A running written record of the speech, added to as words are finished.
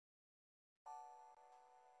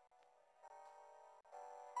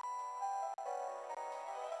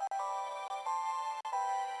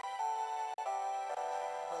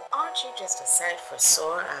Aren't you just a sight for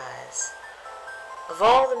sore eyes? Of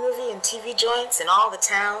all the movie and TV joints in all the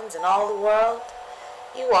towns in all the world,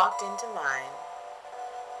 you walked into mine.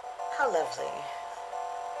 How lovely.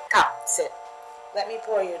 Come, sit. Let me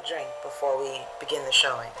pour you a drink before we begin the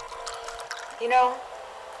showing. You know,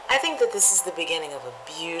 I think that this is the beginning of a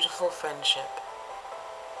beautiful friendship.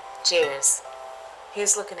 Cheers.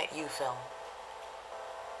 Here's looking at you, film.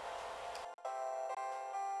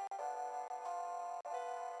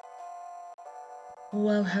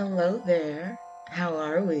 Well, hello there. How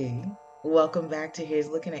are we? Welcome back to Here's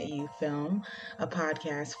Looking at You Film, a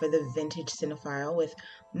podcast for the vintage cinephile with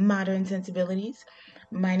modern sensibilities.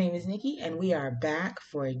 My name is Nikki, and we are back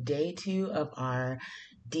for day 2 of our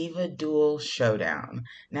Diva Duel Showdown.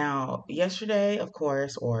 Now, yesterday, of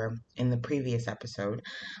course, or in the previous episode,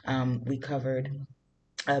 we covered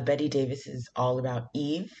Betty Davis is all about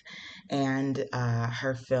Eve and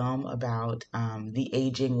her film about the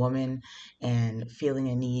aging woman and feeling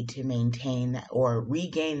a need to maintain that or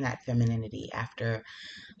regain that femininity after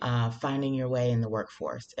finding your way in the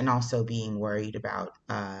workforce and also being worried about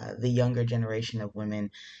the younger generation of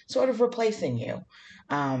women sort of replacing you.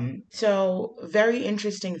 So, very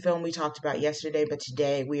interesting film we talked about yesterday, but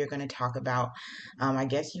today we are going to talk about, I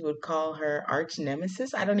guess you would call her arch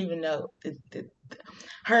nemesis. I don't even know.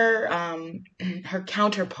 Her her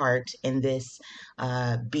counterpart in this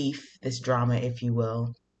beef, this drama, if you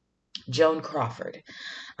will, Joan Crawford.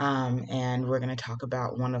 And we're going to talk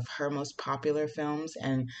about one of her most popular films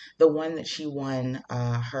and the one that she won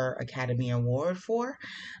her Academy Award for,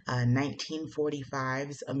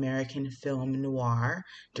 1945's American film noir,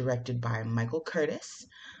 directed by Michael Curtis.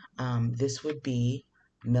 This would be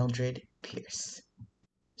Mildred Pierce.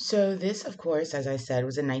 So, this, of course, as I said,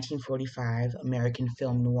 was a 1945 American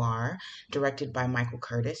film noir directed by Michael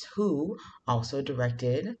Curtis, who also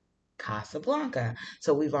directed Casablanca.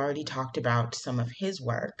 So, we've already talked about some of his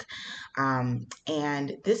work.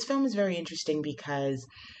 And this film is very interesting because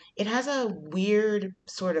it has a weird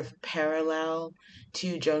sort of parallel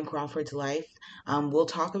to Joan Crawford's life. We'll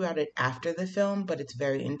talk about it after the film, but it's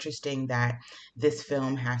very interesting that this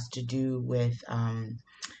film has to do with.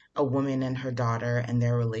 A woman and her daughter and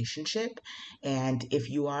their relationship. And if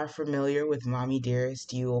you are familiar with Mommy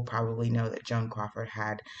Dearest, you will probably know that Joan Crawford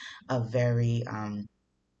had a very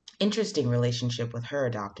interesting relationship with her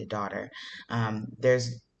adopted daughter.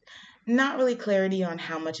 There's not really clarity on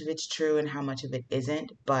how much of it's true and how much of it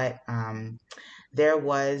isn't, but there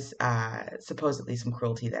was supposedly some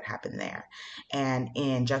cruelty that happened there. And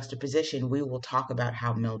in juxtaposition, we will talk about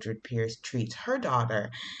how Mildred Pierce treats her daughter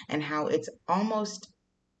and how it's almost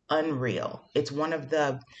unreal. It's one of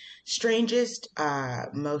the strangest,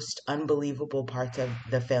 most unbelievable parts of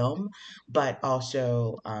the film, but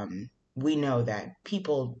also we know that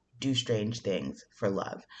people do strange things for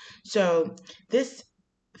love. So this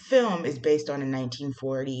film is based on a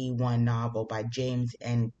 1941 novel by James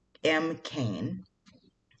and M. Cain,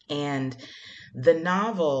 and the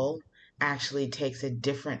novel actually takes a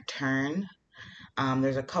different turn.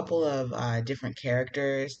 There's a couple of different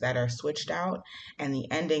characters that are switched out, and the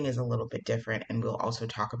ending is a little bit different, and we'll also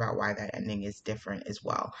talk about why that ending is different as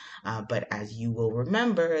well. But as you will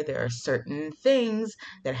remember, there are certain things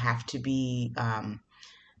that have to be,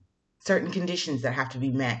 certain conditions that have to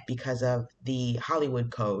be met because of the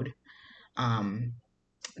Hollywood Code um,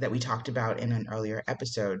 that we talked about in an earlier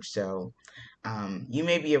episode. So you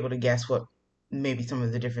may be able to guess what maybe some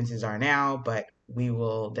of the differences are now, but we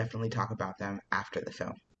will definitely talk about them after the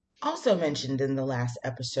film. Also mentioned in the last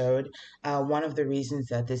episode, one of the reasons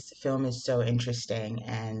that this film is so interesting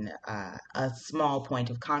and a small point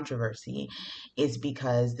of controversy is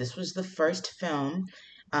because this was the first film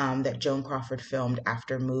that Joan Crawford filmed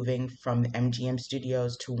after moving from the MGM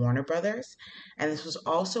Studios to Warner Brothers. And this was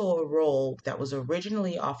also a role that was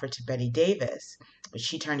originally offered to Betty Davis, but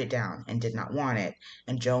she turned it down and did not want it.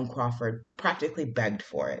 And Joan Crawford practically begged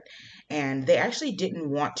for it. And they actually didn't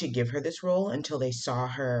want to give her this role until they saw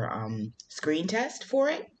her screen test for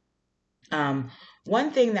it.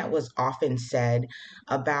 One thing that was often said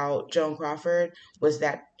about Joan Crawford was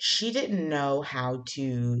that she didn't know how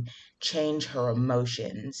to change her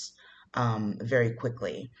emotions very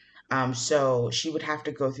quickly. So she would have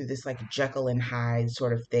to go through this like Jekyll and Hyde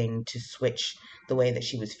sort of thing to switch the way that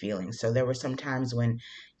she was feeling. So there were some times when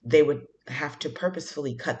they would have to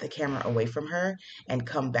purposefully cut the camera away from her and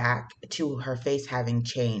come back to her face having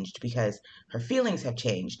changed because her feelings have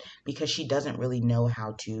changed because she doesn't really know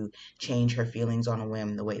how to change her feelings on a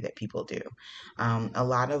whim the way that people do. A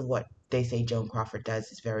lot of what they say Joan Crawford does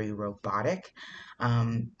is very robotic,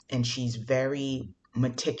 and she's very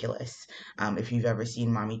meticulous. If you've ever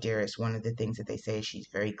seen Mommy Dearest, one of the things that they say is she's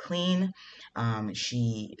very clean.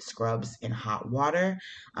 She scrubs in hot water,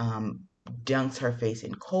 dunks her face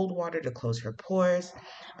in cold water to close her pores.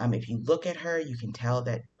 If you look at her, you can tell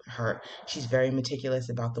that she's very meticulous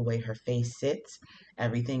about the way her face sits.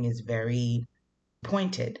 Everything is very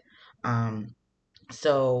pointed. Um,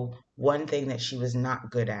 so one thing that she was not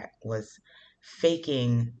good at was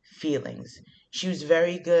faking feelings. She was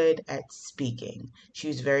very good at speaking. She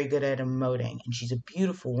was very good at emoting, and she's a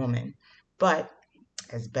beautiful woman. But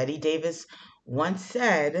as Betty Davis once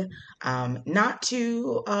said, not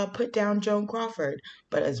to put down Joan Crawford,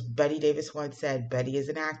 but as Betty Davis once said, Betty is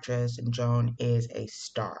an actress and Joan is a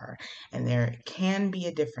star. And there can be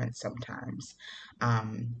a difference sometimes.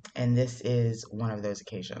 And this is one of those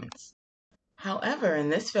occasions. However, in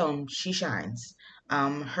this film, she shines.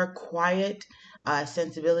 Her quiet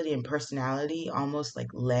sensibility and personality almost like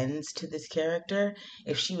lends to this character.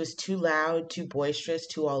 If she was too loud, too boisterous,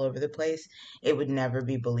 too all over the place, it would never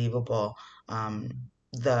be believable.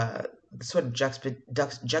 The sort of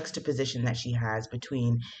juxtaposition that she has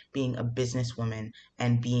between being a businesswoman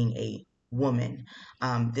and being a woman.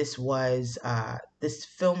 This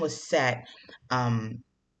film was set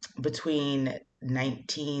between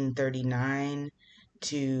 1939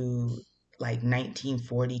 to like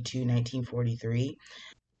 1942, 1943.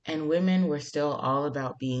 And women were still all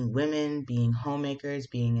about being women, being homemakers,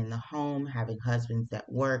 being in the home, having husbands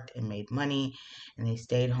that worked and made money, and they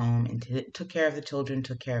stayed home and took care of the children,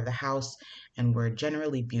 took care of the house, and were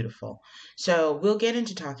generally beautiful. So we'll get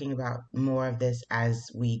into talking about more of this as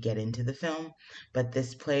we get into the film, but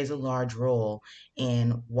this plays a large role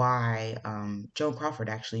in why Joan Crawford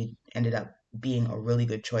actually ended up being a really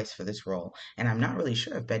good choice for this role. And I'm not really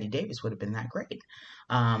sure if Betty Davis would have been that great.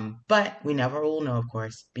 But we never will know, of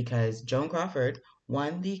course, because Joan Crawford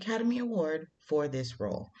won the Academy Award for this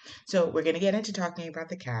role. So we're going to get into talking about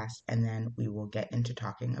the cast, and then we will get into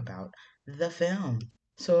talking about the film.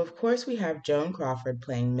 So, of course, we have Joan Crawford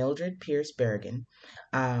playing Mildred Pierce Berrigan.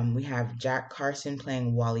 We have Jack Carson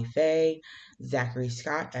playing Wally Fay, Zachary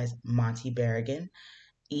Scott as Monty Berrigan,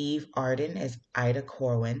 Eve Arden as Ida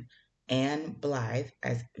Corwin, Anne Blythe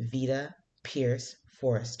as Vita Pierce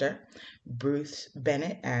Forrester, Bruce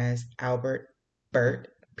Bennett as Albert Bert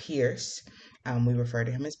Pierce. We refer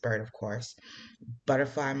to him as Bert, of course.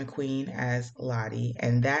 Butterfly McQueen as Lottie,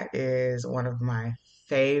 and that is one of my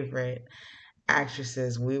favorite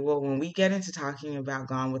actresses. When we get into talking about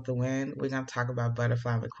Gone with the Wind, we're gonna talk about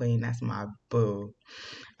Butterfly McQueen. That's my boo.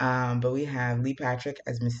 But we have Lee Patrick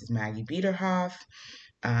as Mrs. Maggie Biederhoff,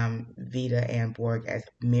 Vita Ann Borg as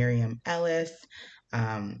Miriam Ellis,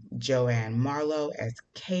 Joanne Marlowe as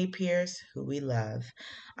Kay Pierce, who we love.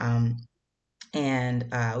 And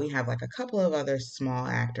we have like a couple of other small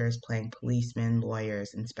actors playing policemen,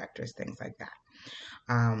 lawyers, inspectors, things like that.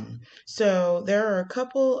 So there are a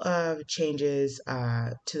couple of changes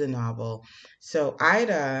to the novel. So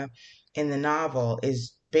Ida in the novel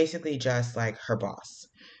is basically just like her boss.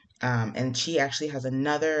 And she actually has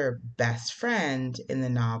another best friend in the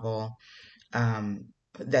novel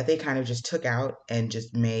that they kind of just took out and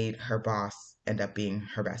just made her boss end up being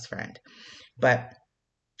her best friend. But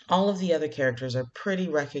all of the other characters are pretty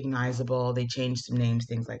recognizable. They changed some names,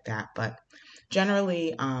 things like that. But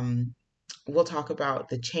generally, we'll talk about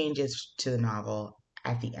the changes to the novel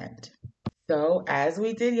at the end. So, as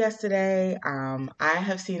we did yesterday, I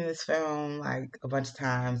have seen this film like a bunch of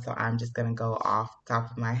times, so I'm just gonna go off the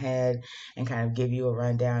top of my head and kind of give you a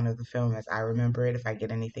rundown of the film as I remember it. If I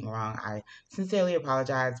get anything wrong, I sincerely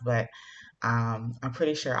apologize, but I'm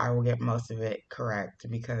pretty sure I will get most of it correct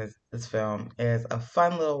because this film is a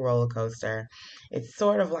fun little roller coaster. It's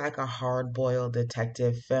sort of like a hard-boiled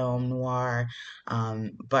detective film noir,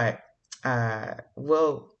 but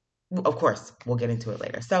of course, we'll get into it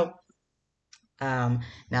later. So, now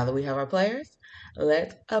that we have our players,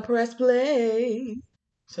 let's press play.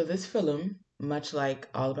 So this film, much like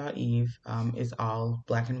All About Eve, is all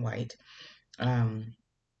black and white. Um,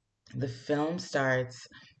 the film starts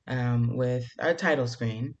with our title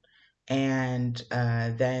screen, and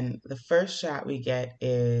then the first shot we get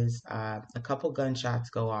is a couple gunshots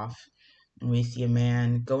go off, and we see a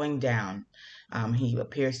man going down. He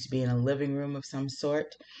appears to be in a living room of some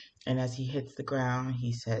sort, and as he hits the ground,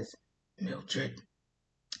 he says, "Mildred."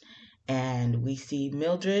 And we see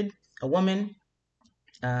Mildred, a woman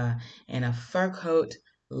in a fur coat,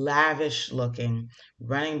 lavish looking,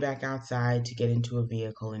 running back outside to get into a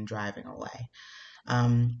vehicle and driving away.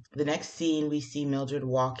 The next scene, we see Mildred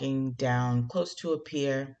walking down close to a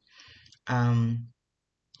pier.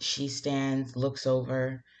 She stands, looks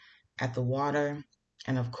over at the water,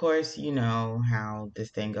 And of course, you know how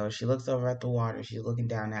this thing goes. She looks over at the water. She's looking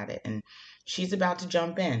down at it, and she's about to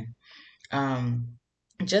jump in. Um,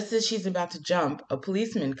 just as she's about to jump, a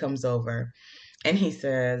policeman comes over and he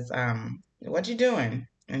says, what you doing?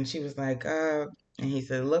 And she was like, and he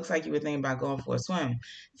said, looks like you were thinking about going for a swim.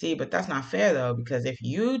 See, but that's not fair though, because if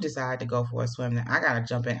you decide to go for a swim, then I gotta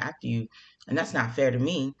jump in after you. And that's not fair to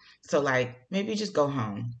me. So like maybe just go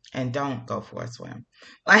home and don't go for a swim.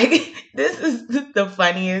 Like this is the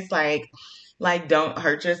funniest, like don't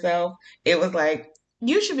hurt yourself. It was like,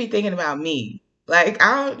 you should be thinking about me. Like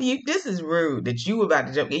I don't you this is rude that you about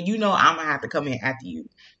to jump and you know I'm gonna have to come in after you.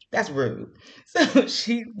 That's rude. So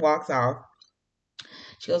she walks off.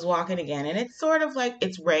 She goes walking again, and it's sort of like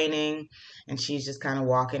it's raining, and she's just kind of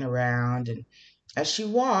walking around. And as she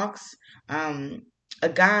walks, a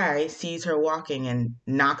guy sees her walking and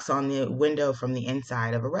knocks on the window from the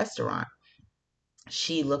inside of a restaurant.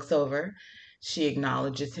 She looks over, she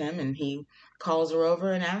acknowledges him, and he calls her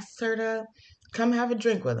over and asks her to come have a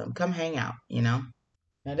drink with him, come hang out, you know?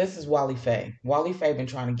 Now this is Wally Faye. Wally Faye been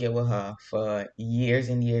trying to get with her for years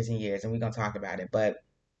and years and years, and we're gonna talk about it. But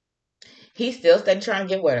he still steady trying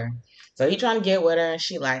to get with her. So he trying to get with her, and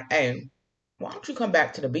she like, hey, why don't you come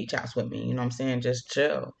back to the beach house with me? You know what I'm saying? Just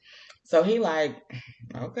chill. So he like,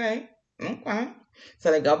 okay, okay.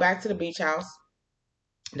 So they go back to the beach house.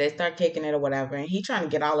 They start kicking it or whatever, and he trying to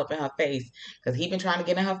get all up in her face because he been trying to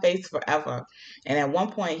get in her face forever. And at one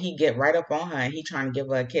point, he get right up on her and he trying to give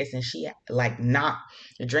her a kiss, and she like knocked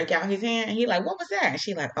the drink out his hand. And he like, what was that? And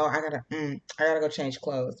she like, oh, I gotta go change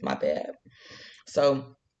clothes. My bad.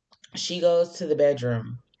 So she goes to the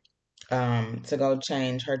bedroom to go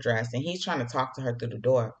change her dress, and he's trying to talk to her through the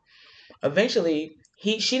door. Eventually,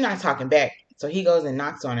 she not talking back, so he goes and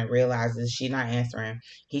knocks on it, realizes she not answering.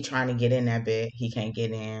 He trying to get in that bed, he can't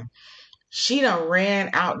get in. She done ran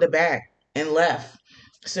out the back and left.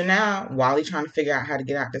 So now Wally trying to figure out how to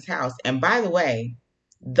get out this house. And by the way,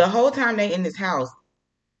 the whole time they in this house,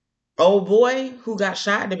 old boy who got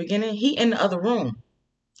shot at the beginning, he in the other room,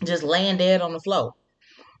 just laying dead on the floor.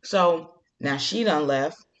 So now she done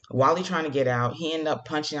left. Wally trying to get out. He ended up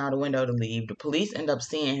punching out a window to leave. The police end up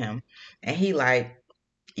seeing him, and he like,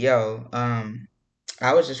 "Yo,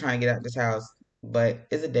 I was just trying to get out this house, but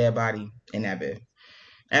it's a dead body in that bed."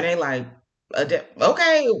 And they like,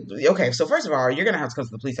 okay, okay. So first of all, you're gonna have to come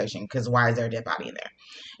to the police station because why is there a dead body in there?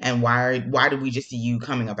 And why did we just see you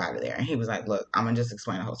coming up out of there? And he was like, "Look, I'm gonna just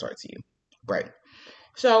explain the whole story to you." Great.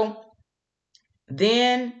 So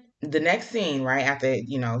then the next scene, right after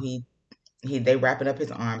they wrapping up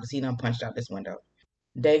his arm because he done punched out this window.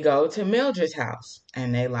 They go to Mildred's house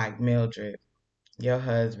and they like, Mildred, your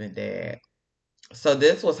husband dead. So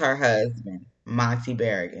this was her husband, Monty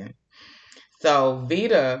Berrigan. So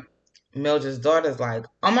Vita, Mildred's daughter's like,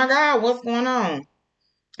 oh my God, what's going on?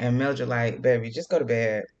 And Mildred like, baby, just go to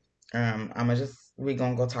bed. We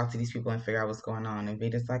gonna go talk to these people and figure out what's going on. And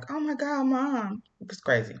Vita's like, oh my God, mom. It's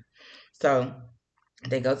crazy. So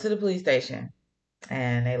they go to the police station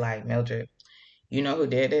and they like, Mildred, you know who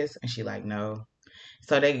did this? And she like, no.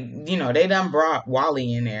 So they done brought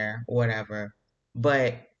Wally in there or whatever.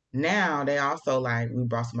 But now they also like, we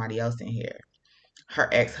brought somebody else in here. Her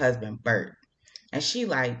ex-husband, Bert. And she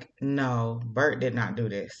like, no, Bert did not do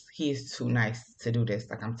this. He is too nice to do this.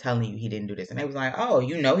 Like, I'm telling you, he didn't do this. And they was like, oh,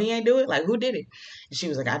 you know he ain't do it? Like, who did it? And she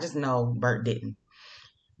was like, I just know Bert didn't.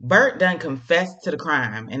 Bert done confessed to the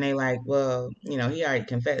crime. And they like, well, he already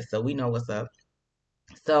confessed, so we know what's up.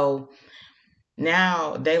 So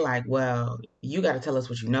now they like, well, you got to tell us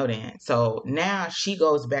what you know then. So now she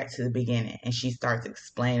goes back to the beginning and she starts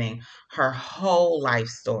explaining her whole life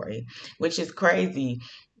story, which is crazy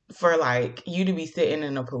for like you to be sitting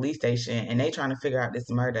in a police station and they trying to figure out this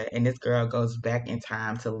murder, and this girl goes back in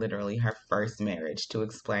time to literally her first marriage to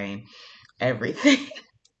explain everything.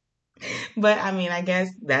 But I mean, I guess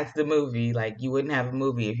that's the movie. Like, you wouldn't have a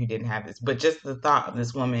movie if you didn't have this. But just the thought of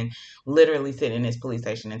this woman literally sitting in this police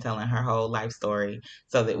station and telling her whole life story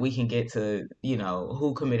so that we can get to,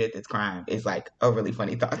 who committed this crime is like a really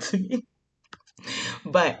funny thought to me.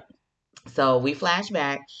 But so we flash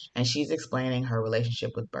back and she's explaining her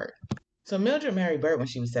relationship with Bert. So Mildred married Bert when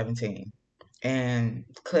she was 17 and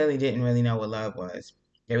clearly didn't really know what love was.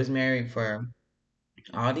 They was married for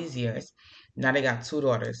all these years. Now they got two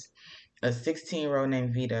daughters, a 16-year-old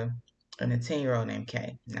named Vita and a 10-year-old named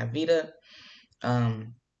Kay. Now Vita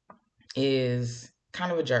um, is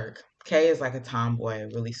kind of a jerk. Kay is like a tomboy,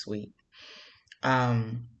 really sweet.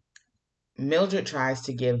 Um, Mildred tries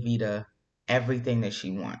to give Vita everything that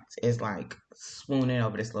she wants. It's like swooning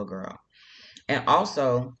over this little girl. And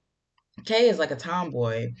also, Kay is like a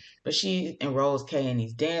tomboy, but she enrolls Kay in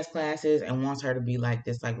these dance classes and wants her to be like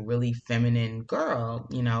this like really feminine girl,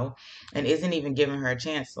 and isn't even giving her a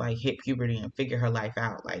chance to like hit puberty and figure her life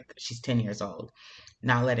out. Like she's 10 years old,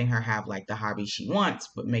 not letting her have like the hobbies she wants,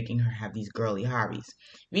 but making her have these girly hobbies.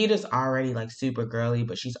 Vita's already like super girly,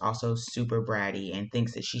 but she's also super bratty and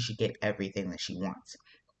thinks that she should get everything that she wants.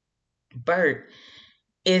 Bert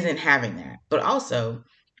isn't having that, but also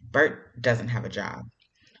Bert doesn't have a job.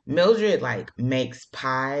 Mildred like makes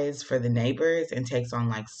pies for the neighbors and takes on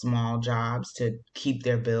like small jobs to keep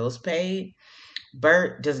their bills paid.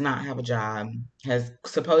 Bert does not have a job, has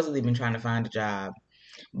supposedly been trying to find a job,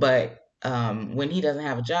 but when he doesn't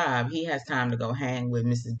have a job, he has time to go hang with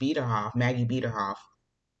Mrs. Biederhoff, Maggie Biederhoff,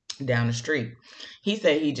 down the street. He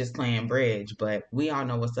said he just playing bridge, but we all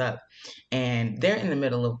know what's up. And they're in the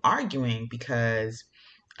middle of arguing because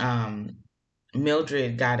um,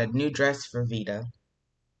 Mildred got a new dress for Vita,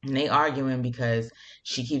 and they arguing because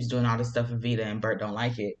she keeps doing all this stuff with Vita and Bert don't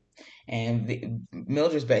like it. And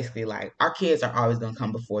Mildred's basically like, our kids are always going to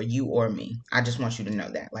come before you or me. I just want you to know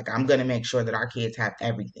that. Like, I'm going to make sure that our kids have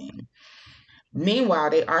everything. Meanwhile,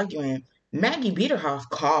 they arguing. Maggie Biederhoff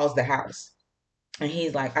calls the house. And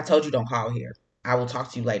he's like, I told you don't call here. I will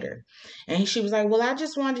talk to you later. And she was like, well, I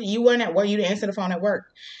just wanted, you weren't at work. You didn't answer the phone at work.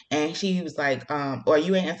 And she was like, or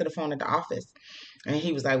you ain't answer the phone at the office. And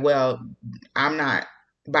he was like, well, I'm not.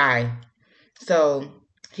 Bye. So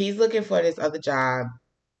he's looking for this other job.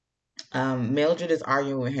 Mildred is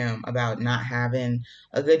arguing with him about not having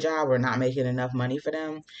a good job or not making enough money for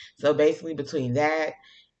them. So basically, between that,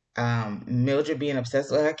 Mildred being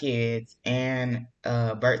obsessed with her kids, and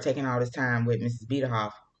Bert taking all this time with Mrs.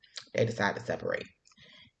 Biederhoff, they decide to separate.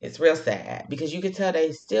 It's real sad because you could tell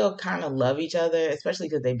they still kind of love each other, especially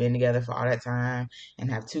because they've been together for all that time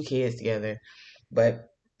and have 2 kids together. But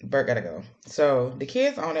Bert gotta go. So the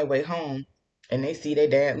kids on their way home and they see their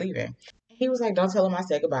dad leaving. He was like, don't tell him I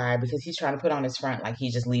said goodbye, because he's trying to put on his front like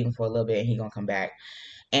he's just leaving for a little bit and he's gonna come back.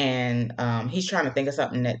 And he's trying to think of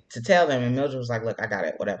something to tell them. And Mildred was like, look, I got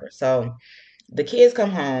it, whatever. So the kids come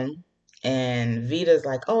home and Vita's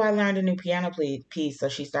like, oh, I learned a new piano piece. So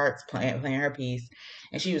she starts playing her piece.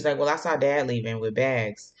 And she was like, well, I saw dad leaving with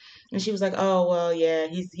bags. And she was like, oh, well, yeah,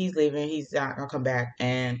 he's leaving. He's not going to come back.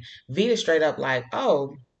 And Vita straight up like,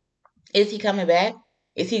 oh, is he coming back?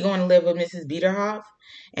 Is he going to live with Mrs. Biederhoff?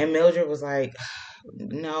 And Mildred was like,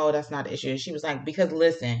 no, that's not the issue. And she was like, because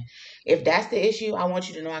listen, if that's the issue, I want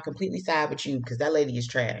you to know I completely side with you because that lady is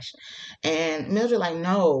trash. And Mildred like,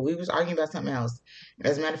 no, we was arguing about something else.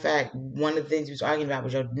 As a matter of fact, one of the things we was arguing about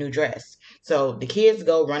was your new dress. So the kids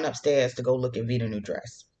go run upstairs to go look at Vita's new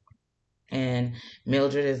dress. And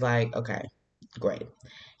Mildred is like, okay, great.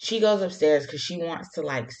 She goes upstairs because she wants to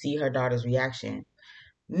like see her daughter's reaction.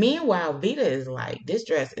 Meanwhile, Vita is like, this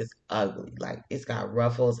dress is ugly. Like, it's got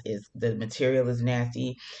ruffles. The material is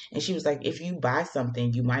nasty. And she was like, if you buy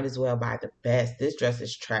something, you might as well buy the best. This dress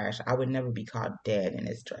is trash. I would never be caught dead in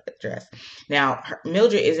this dress. Now,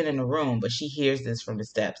 Mildred isn't in the room, but she hears this from the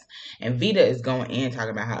steps. And Vita is going in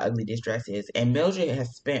talking about how ugly this dress is. And Mildred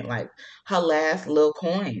has spent like her last little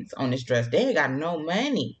coins on this dress. They ain't got no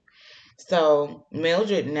money. So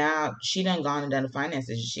Mildred, now she done gone and done the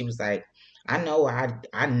finances. She was like, I know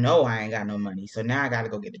I ain't got no money. So now I gotta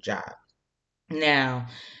go get a job. Now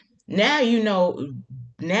now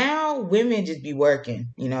now women just be working,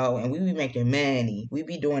 and we be making money. We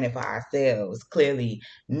be doing it for ourselves. Clearly,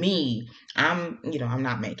 me, I'm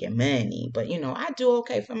not making money, but I do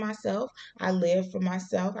okay for myself. I live for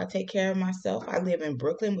myself. I take care of myself. I live in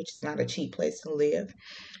Brooklyn, which is not a cheap place to live.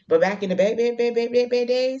 But back in the baby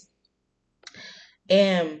days,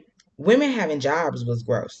 and women having jobs was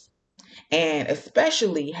gross. And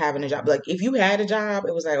especially having a job, like if you had a job,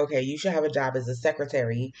 it was like, okay, you should have a job as a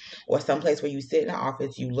secretary or someplace where you sit in the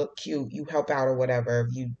office, you look cute, you help out or whatever,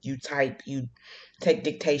 you type, you take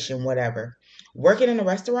dictation, whatever. Working in a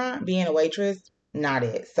restaurant, being a waitress, not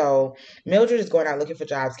it. So Mildred is going out looking for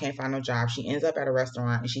jobs, can't find no job. She ends up at a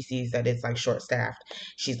restaurant and she sees that it's like short staffed.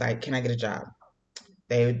 She's like, can I get a job?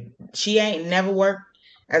 She ain't never worked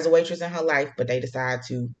as a waitress in her life, but they decide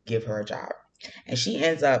to give her a job. And she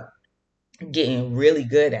ends up getting really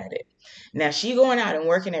good at it. Now she going out and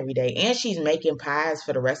working every day, and she's making pies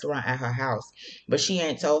for the restaurant at her house, but she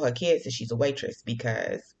ain't told her kids that she's a waitress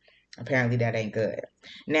because apparently that ain't good.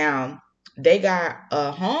 Now they got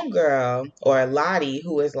a homegirl or a Lottie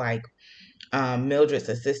who is like Mildred's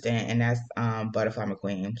assistant, and that's Butterfly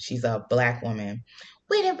McQueen. She's a black woman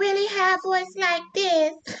with a really high voice like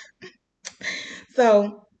this.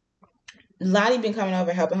 So Lottie been coming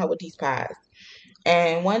over helping her with these pies.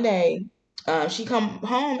 And one day, she come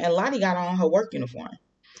home and Lottie got on her work uniform.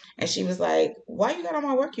 And she was like, why you got on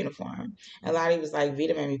my work uniform? And Lottie was like,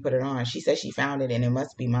 Vita made me put it on. She said she found it and it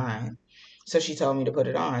must be mine. So she told me to put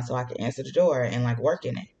it on so I could answer the door and like work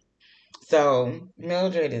in it. So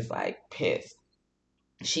Mildred is like pissed.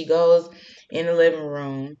 She goes in the living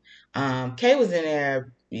room. Kay was in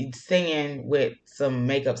there singing with some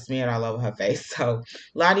makeup smeared all over her face. So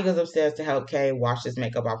Lottie goes upstairs to help Kay wash this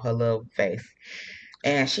makeup off her little face.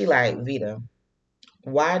 And she like, Vita,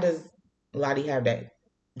 why does Lottie have that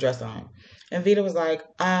dress on? And Vita was like,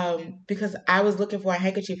 because I was looking for a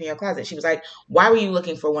handkerchief in your closet. She was like, why were you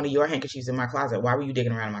looking for one of your handkerchiefs in my closet? Why were you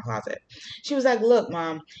digging around in my closet? She was like, look,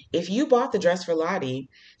 Mom, if you bought the dress for Lottie,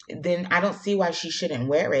 then I don't see why she shouldn't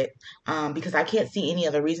wear it, because I can't see any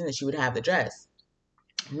other reason that she would have the dress.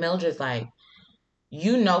 Mildred's like,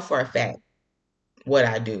 you know for a fact what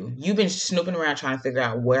I do. You've been snooping around trying to figure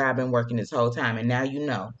out where I've been working this whole time, and now you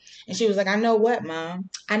know. And she was like, I know what, Mom?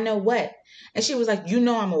 I know what? And she was like, you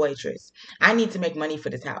know I'm a waitress. I need to make money for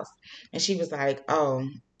this house. And she was like, oh,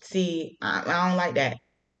 see, I don't like that.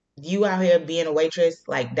 You out here being a waitress,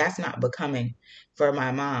 like, that's not becoming for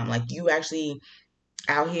my mom. Like, you actually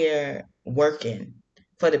out here working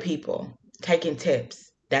for the people, taking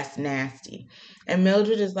tips. That's nasty. And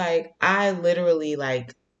Mildred is like, I literally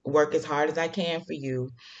like work as hard as I can for you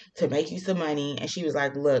to make you some money. And she was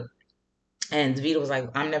like, look, and Vita was like,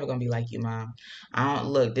 I'm never gonna be like you, Mom. I don't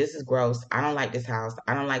look, this is gross. I don't like this house.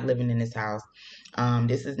 I don't like living in this house.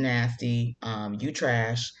 This is nasty. You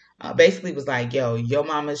trash. Basically was like, yo, your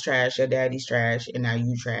mama's trash, your daddy's trash, and now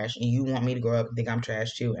you trash, and you want me to grow up and think I'm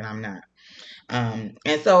trash too, and I'm not.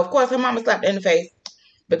 And so of course her mama slapped her in the face,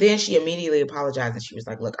 but then she immediately apologized and she was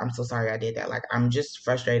like, look, I'm so sorry I did that. Like, I'm just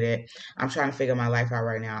frustrated. I'm trying to figure my life out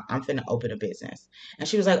right now. I'm finna open a business. And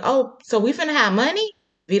she was like, oh, so we finna have money?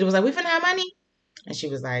 Vita was like, we finna have money? And she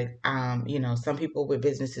was like, some people with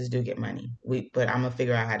businesses do get money. But I'm gonna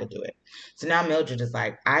figure out how to do it. So now Mildred is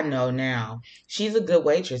like, I know now. She's a good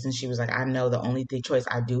waitress, and she was like, I know the only choice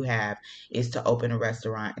I do have is to open a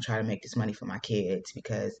restaurant and try to make this money for my kids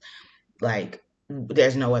because like,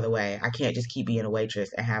 there's no other way. I can't just keep being a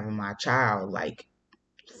waitress and having my child like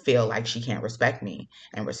feel like she can't respect me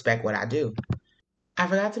and respect what I do. I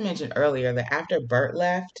forgot to mention earlier that after Bert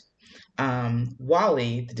left,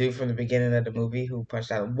 Wally, the dude from the beginning of the movie who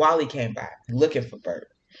punched out, Wally came back looking for Bert.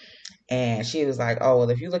 And she was like, oh, well,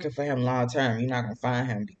 if you're looking for him long term, you're not going to find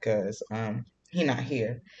him because he not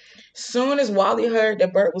here. Soon as Wally heard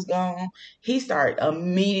that Bert was gone, he started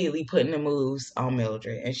immediately putting the moves on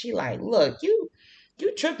Mildred. And she like, look, you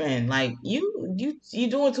tripping. Like you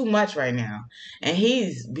doing too much right now. And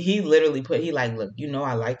he literally he like, look, you know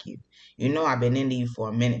I like you. You know I've been into you for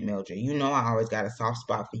a minute, Mildred. You know I always got a soft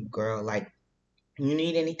spot for you, girl. Like you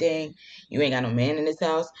need anything? You ain't got no man in this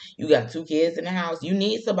house. You got two kids in the house. You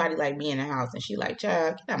need somebody like me in the house. And she like,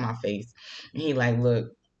 child, get out my face. And he like, look.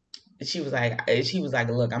 She was like,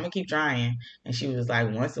 look, I'm gonna keep trying. And she was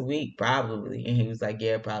like, once a week, probably. And he was like,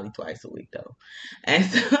 yeah, probably twice a week though. And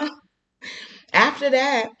so after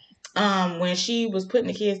that, when she was putting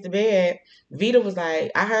the kids to bed, Vita was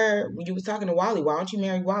like, I heard when you was talking to Wally, why don't you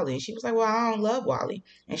marry Wally? And she was like, well, I don't love Wally.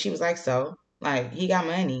 And she was like, so, like, he got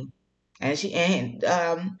money. And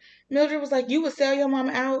Mildred was like, you would sell your mom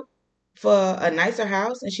out for a nicer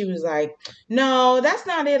house? And she was like, no, that's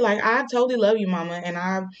not it. Like, I totally love you, mama, and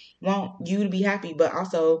I want you to be happy, but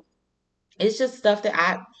also it's just stuff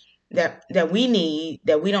that we need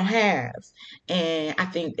that we don't have. And I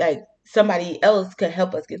think like somebody else could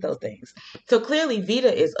help us get those things. So clearly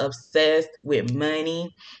Vita is obsessed with money.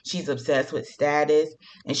 She's obsessed with status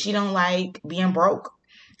and she don't like being broke.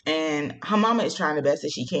 And her mama is trying the best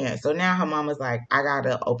that she can. So now her mama's like, I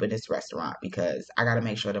gotta open this restaurant because I gotta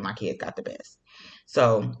make sure that my kids got the best.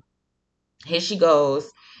 So here she goes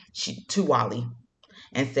to Wally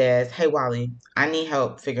and says, hey Wally, I need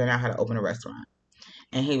help figuring out how to open a restaurant.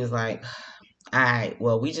 And he was like, all right,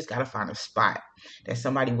 well, we just got to find a spot that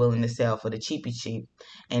somebody willing to sell for the cheapy cheap.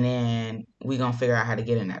 And then we going to figure out how to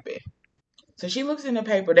get in that bit. So she looks in the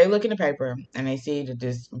paper. They look in the paper and they see that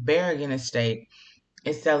this Berrigan estate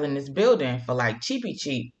is selling this building for like cheapy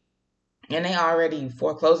cheap. And they already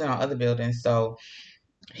foreclosing on other buildings. So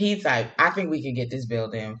he's like, I think we can get this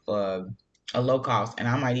building for a low cost. And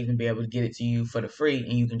I might even be able to get it to you for the free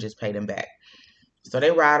and you can just pay them back. So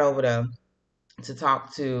they ride over to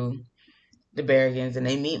talk to the Berrigans and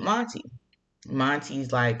they meet Monty.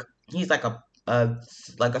 Monty's like he's like a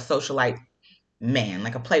like a socialite man,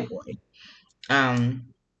 like a playboy. Um,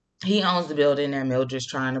 he owns the building that Mildred's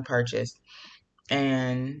trying to purchase,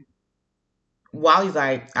 and Wally's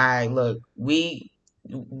like, "All right, look,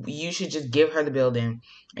 you should just give her the building,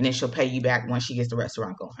 and then she'll pay you back once she gets the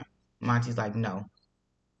restaurant going." Monty's like, "No."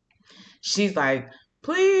 She's like,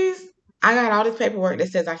 please, I got all this paperwork that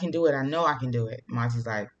says I can do it. I know I can do it. Monty's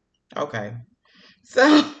like, okay.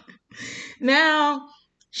 So now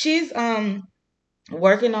she's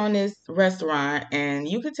working on this restaurant, and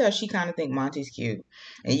you could tell she kind of think Monty's cute,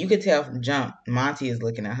 and you could tell from jump Monty is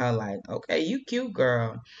looking at her like, okay, you cute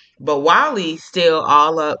girl, but Wally's still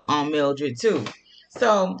all up on Mildred too.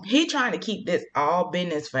 So he trying to keep this all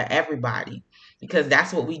business for everybody because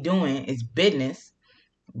that's what we doing is business.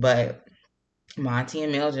 But Monty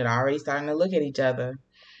and Mildred are already starting to look at each other,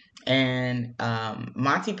 and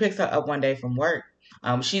Monty picks her up one day from work.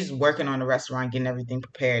 She's working on the restaurant, getting everything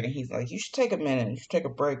prepared, and he's like, "You should take a minute. You should take a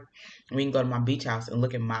break. We can go to my beach house and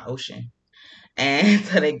look at my ocean." And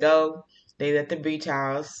so they go. They at the beach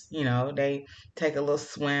house. They take a little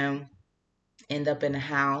swim. End up in the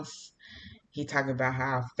house. He talking about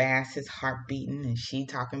how fast his heart beating, and she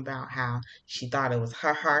talking about how she thought it was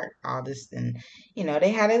her heart. All this, and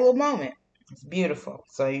they had a little moment. It's beautiful.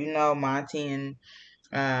 So Monty and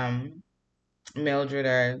um, Mildred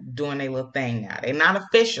are doing a little thing now. They're not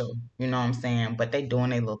official, you know what I'm saying, but they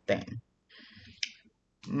doing a little thing.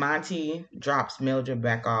 Monty drops Mildred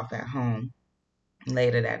back off at home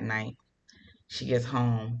later that night. She gets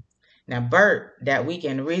home. Now Bert, that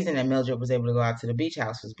weekend, the reason that Mildred was able to go out to the beach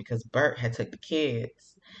house was because Bert had took the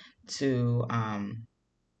kids to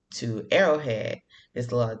Arrowhead,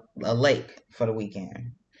 this little a lake for the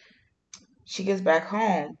weekend. She gets back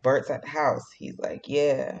home. Bert's at the house. He's like,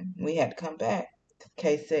 yeah, we had to come back.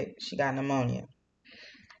 Kay's sick. She got pneumonia.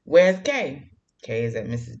 Where's Kay? Kay is at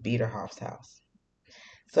Mrs. Biederhoff's house.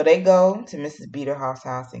 So they go to Mrs. Biederhoff's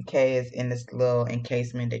house, and Kay is in this little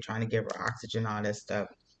encasement. They're trying to give her oxygen, all that stuff.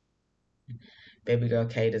 Baby girl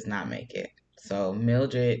Kay does not make it. So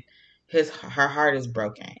Mildred, her heart is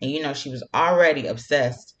broken. And she was already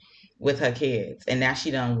obsessed with her kids. And now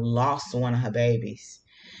she done lost one of her babies.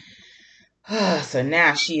 So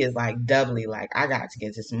now she is like doubly like, I got to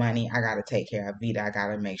get this money. I got to take care of Vida. I got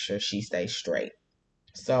to make sure she stays straight.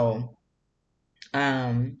 So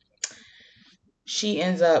um she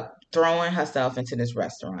ends up throwing herself into this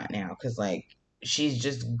restaurant now because like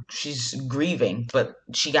she's grieving, but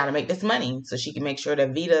she got to make this money so she can make sure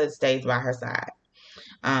that Vida stays by her side.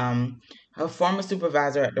 Her former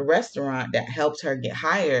supervisor at the restaurant that helped her get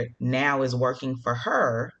hired now is working for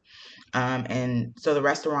her. And so the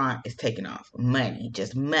restaurant is taking off money,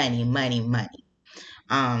 just money, money, money.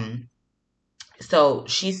 So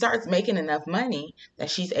she starts making enough money that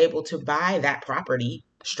she's able to buy that property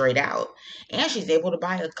straight out. And she's able to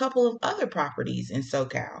buy a couple of other properties in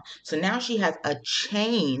SoCal. So now she has a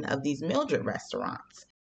chain of these Mildred restaurants.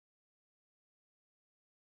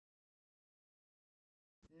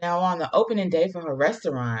 Now, on the opening day for her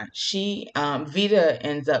restaurant, Vida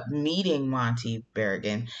ends up meeting Monty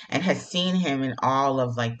Berrigan and has seen him in all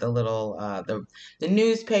of like the little the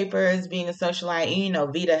newspapers being a socialite.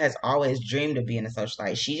 And, Vida has always dreamed of being a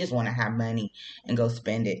socialite. She just want to have money and go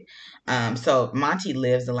spend it. So Monty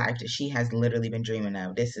lives the life that she has literally been dreaming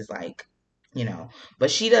of. This is like,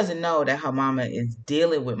 but she doesn't know that her mama is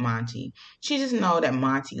dealing with Monty. She just know that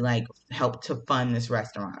Monty like helped to fund this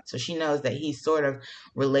restaurant. So she knows that he's sort of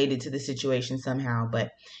related to the situation somehow,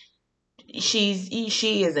 but she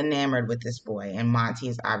is enamored with this boy, and Monty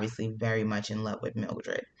is obviously very much in love with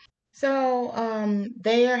Mildred. So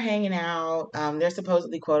they are hanging out. They're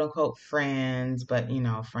supposedly quote unquote friends, but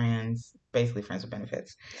friends, basically friends with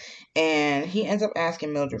benefits. And he ends up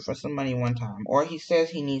asking Mildred for some money one time, or he says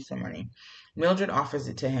he needs some money. Mildred offers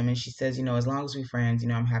it to him, and she says, as long as we're friends,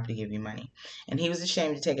 I'm happy to give you money. And he was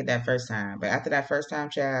ashamed to take it that first time. But after that first time,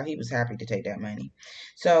 child, he was happy to take that money.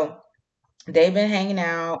 So they've been hanging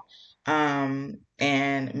out.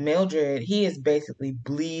 And Mildred, he is basically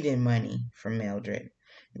bleeding money from Mildred,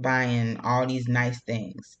 buying all these nice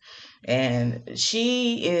things. And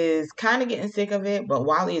she is kind of getting sick of it, but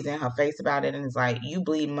Wally is in her face about it and is like, you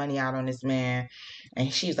bleed money out on this man.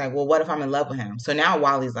 And she's like, well, what if I'm in love with him? So now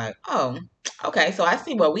Wally's like, oh, okay, so I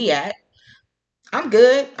see where we at. I'm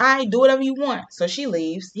good. All right, do whatever you want. So she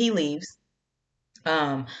leaves. He leaves.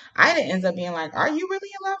 Ida ends up being like, are you really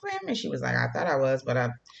in love with him? And she was like, I thought I was, but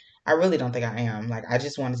I really don't think I am. Like, I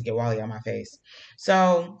just wanted to get Wally on my face.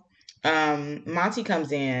 So Monty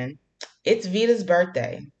comes in. It's Vita's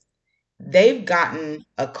birthday. They've gotten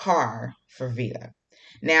a car for Vita.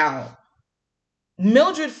 Now,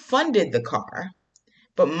 Mildred funded the car,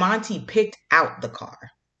 but Monty picked out the car.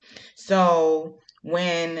 So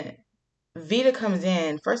when Vita comes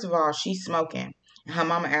in, first of all, she's smoking. Her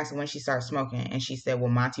mama asked her when she started smoking, and she said,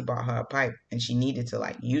 well, Monty bought her a pipe and she needed to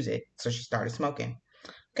like use it. So she started smoking.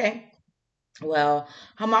 Okay. Well,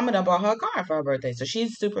 her mama done bought her a car for her birthday. So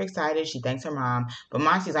she's super excited. She thanks her mom. But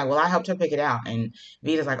Monty's like, well, I helped her pick it out. And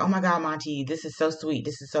Vita's like, oh my God, Monty, this is so sweet.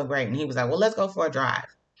 This is so great. And he was like, well, let's go for a drive.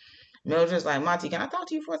 Mildred's like, Monty, can I talk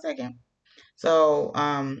to you for a second? So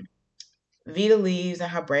Vita leaves in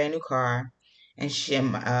her brand new car. And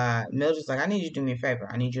Mildred's like, I need you to do me a favor.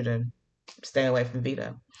 I need you to stay away from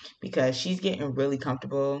Vita because she's getting really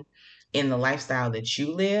comfortable in the lifestyle that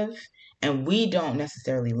you live, and we don't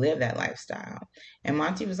necessarily live that lifestyle. And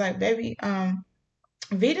Monty was like, baby,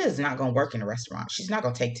 Vita is not gonna work in a restaurant. She's not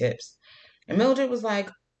gonna take tips. And Mildred was like,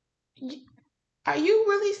 are you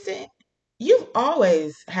really sick? You've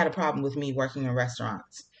always had a problem with me working in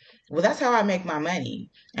restaurants. Well, that's how I make my money.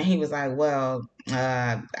 And he was like, well,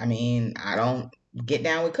 I mean, I don't get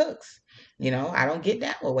down with cooks. I don't get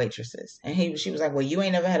down with waitresses. And she was like, well, you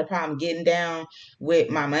ain't never had a problem getting down with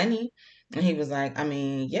my money. And he was like, I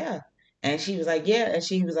mean, yeah. And she was like, yeah. And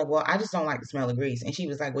she was like, well, I just don't like the smell of grease. And she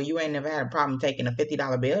was like, well, you ain't never had a problem taking a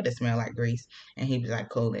 $50 bill that smell like grease. And he was like,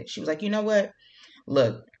 cool it. She was like, you know what?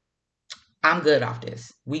 Look, I'm good off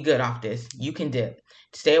this. We good off this. You can dip.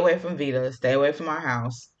 Stay away from Vita. Stay away from our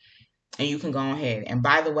house. And you can go ahead. And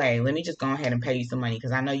by the way, let me just go ahead and pay you some money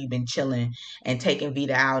because I know you've been chilling and taking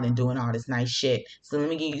Vita out and doing all this nice shit. So let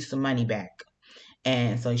me give you some money back.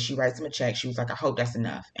 And so she writes him a check. She was like, I hope that's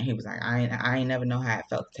enough. And he was like, I ain't never know how it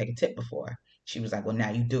felt to take a tip before. She was like, well,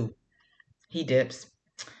 now you do. He dips.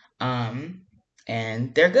 And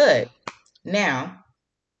they're good. Now,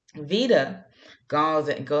 Vita goes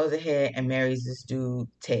ahead and marries this dude,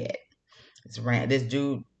 Ted. This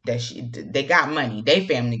dude that they got money. They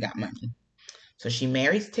family got money. So she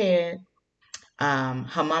marries Ted.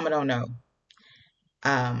 Her mama don't know.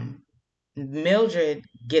 Mildred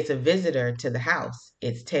gets a visitor to the house.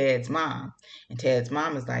 It's Ted's mom. And Ted's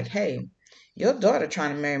mom is like, hey, your daughter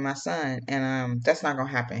trying to marry my son, and that's not gonna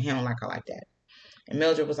happen. He don't like her like that. And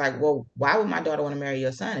Mildred was like, well, why would my daughter want to marry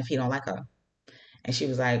your son if he don't like her? And she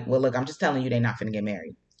was like, well, look, I'm just telling you they're not gonna get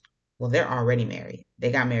married. Well, they're already married.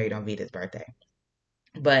 They got married on Vita's birthday.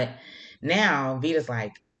 But now Vita's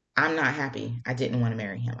like, I'm not happy. I didn't want to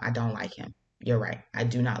marry him. I don't like him. You're right. I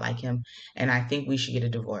do not like him. And I think we should get a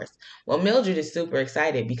divorce. Well, Mildred is super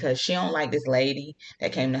excited because she don't like this lady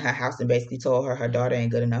that came to her house and basically told her daughter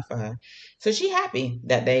ain't good enough for her. So she happy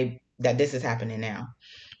that this is happening now.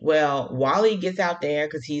 Well, Wally gets out there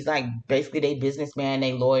because he's like basically they businessman,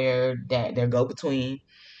 they lawyer, that they're go between.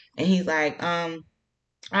 And he's like, all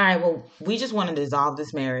right, well, we just want to dissolve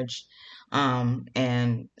this marriage.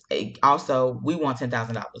 And also, we want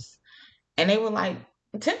 $10,000. And they were like,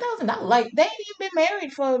 $10,000? Like, they ain't even been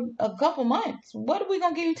married for a couple months. What are we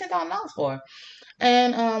going to give you $10,000 for?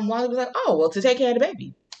 And Wally was like, oh, well, to take care of the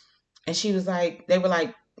baby. And she was like, they were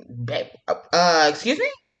like, excuse me?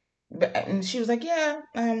 And she was like, yeah,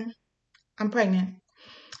 I'm pregnant.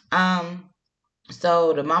 Um,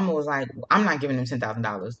 So the mama was like, I'm not giving them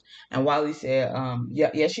 $10,000. And Wally said,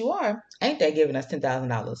 yeah, yes, you are. Ain't they giving us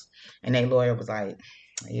 $10,000? And their lawyer was like,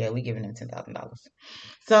 yeah, we giving them $10,000.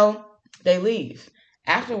 So they leave.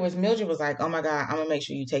 Afterwards, Mildred was like, oh my God, I'm going to make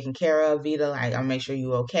sure you taken care of, Vita. Like, I'm going to make sure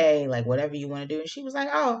you okay. Like, whatever you want to do. And she was like,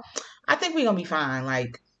 oh, I think we're going to be fine.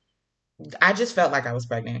 Like, I just felt like I was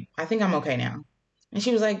pregnant. I think I'm okay now. And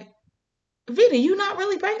she was like, Vita, you not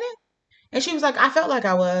really pregnant? And she was like, I felt like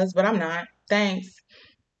I was, but I'm not. Thanks.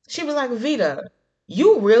 She was like, Vita,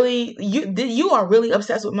 you are really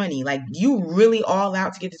obsessed with money. Like, you really all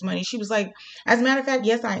out to get this money. She was like, as a matter of fact,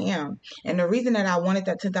 yes, I am. And the reason that I wanted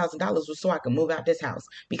that $10,000 was so I could move out this house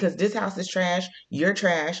because this house is trash. You're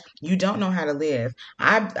trash. You don't know how to live.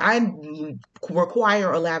 I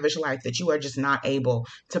require a lavish life that you are just not able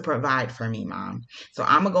to provide for me, mom. So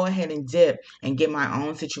I'm gonna go ahead and dip and get my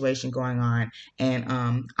own situation going on, and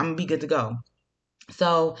I'm gonna be good to go.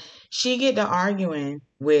 So she get to arguing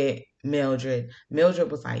with Mildred. Mildred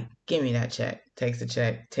was like, give me that check. Takes the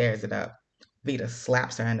check, tears it up. Vita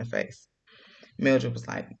slaps her in the face. Mildred was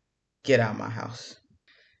like, get out of my house.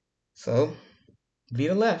 So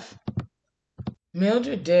Vita left.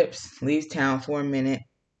 Mildred dips, leaves town for a minute,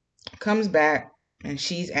 comes back, and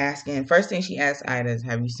she's asking, first thing she asks Ida is,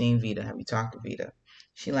 have you seen Vita? Have you talked to Vita?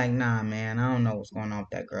 She like, nah, man, I don't know what's going on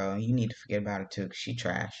with that girl. You need to forget about it too, because she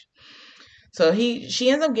trash. So she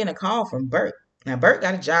ends up getting a call from Bert. Now Bert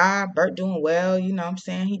got a job. Bert doing well. You know what I'm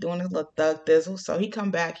saying? He doing his little thug thizzle. So he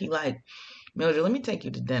come back. He like, Mildred, let me take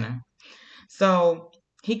you to dinner. So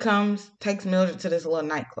he comes, takes Mildred to this little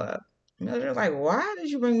nightclub. Mildred's like, why did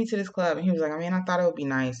you bring me to this club? And he was like, I mean, I thought it would be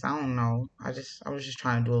nice. I don't know. I was just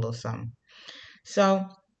trying to do a little something. So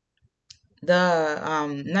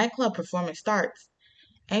the nightclub performance starts.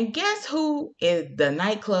 And guess who is the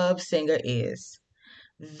nightclub singer is?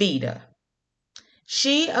 Vita.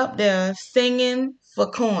 She up there singing for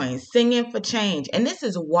coins, singing for change. And this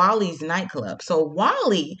is Wally's nightclub. So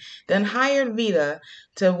Wally then hired Vita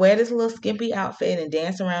to wear this little skimpy outfit and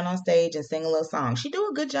dance around on stage and sing a little song. She do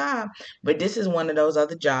a good job, but this is one of those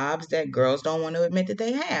other jobs that girls don't want to admit that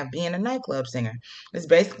they have, being a nightclub singer. It's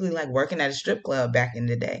basically like working at a strip club back in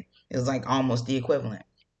the day. It was like almost the equivalent.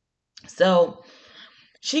 So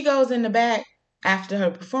she goes in the back after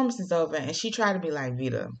her performance is over and she tried to be like,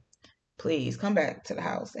 Vita, please come back to the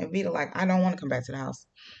house. And Vita like, I don't want to come back to the house.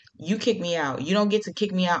 You kick me out. You don't get to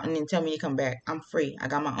kick me out and then tell me to come back. I'm free. I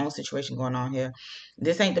got my own situation going on here.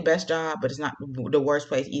 This ain't the best job, but it's not the worst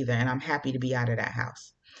place either. And I'm happy to be out of that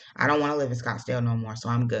house. I don't want to live in Scottsdale no more, so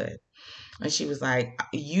I'm good. And she was like,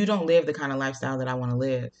 you don't live the kind of lifestyle that I want to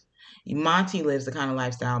live. Monty lives the kind of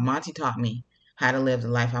lifestyle. Monty taught me how to live the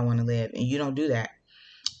life I want to live. And you don't do that.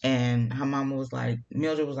 And her mama was like,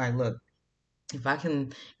 Mildred was like, look, if I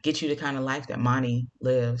can get you the kind of life that Monty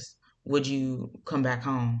lives, would you come back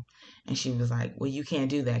home? And she was like, well, you can't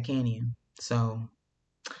do that, can you? So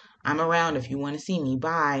I'm around if you want to see me.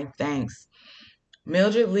 Bye. Thanks.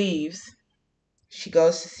 Mildred leaves. She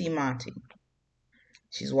goes to see Monty.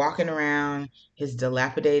 She's walking around his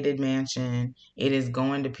dilapidated mansion. It is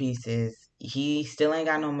going to pieces. He still ain't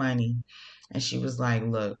got no money. And she was like,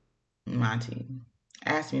 look, Monty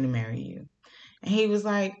asked me to marry you. And he was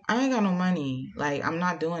like, I ain't got no money. Like, I'm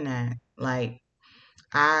not doing that. Like,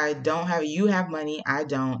 I don't have, you have money. I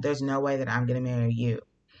don't. There's no way that I'm going to marry you.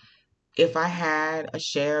 If I had a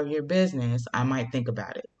share of your business, I might think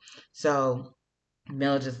about it. So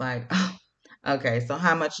Mildred's like, oh, okay, so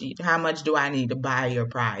how much do I need to buy your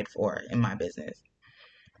pride for in my business?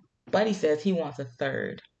 Buddy says he wants a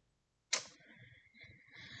third.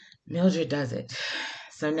 Mildred does it.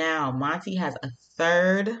 So now Monty has a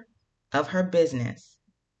third of her business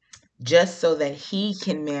just so that he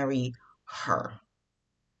can marry her.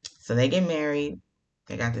 So they get married.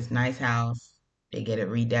 They got this nice house. They get it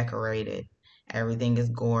redecorated. Everything is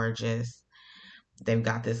gorgeous. They've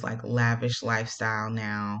got this like lavish lifestyle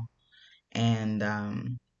now. And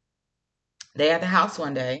they at the house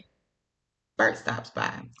one day. Bert stops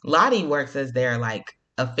by. Lottie works as their like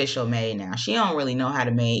official maid now. She don't really know how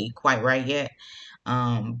to maid quite right yet.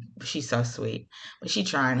 She's so sweet, but she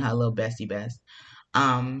trying her little bestie best.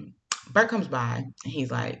 Um, Bert comes by.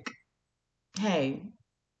 He's like, "Hey,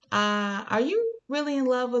 are you really in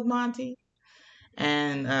love with Monty?"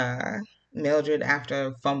 And Mildred,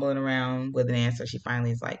 after fumbling around with an answer, she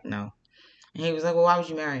finally is like, "No." And he was like, "Well, why would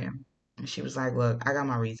you marry him?" And she was like, "Look, I got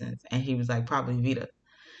my reasons." And he was like, "Probably Vita."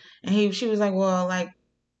 And she was like, "Well, like,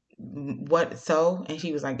 what so?" And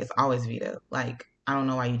she was like, "It's always Vita. Like, I don't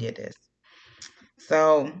know why you did this."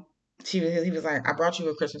 So he was like, "I brought you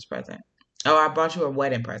a Christmas present. Oh, I brought you a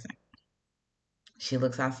wedding present." She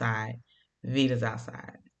looks outside. Vita's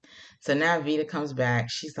outside. So now Vita comes back.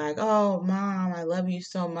 She's like, "Oh, Mom, I love you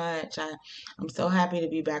so much. I'm so happy to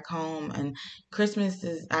be back home. And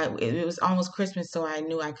it was almost Christmas, so I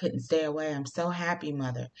knew I couldn't stay away. I'm so happy,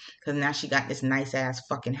 Mother." Because now she got this nice ass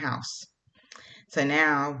fucking house. So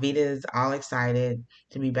now Vita's all excited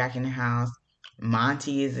to be back in the house.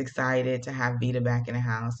 Monty is excited to have Vita back in the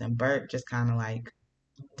house. And Bert just kind of like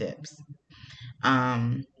dips.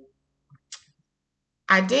 Um,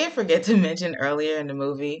 I did forget to mention earlier in the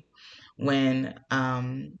movie when uh,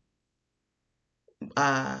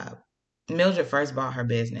 Mildred first bought her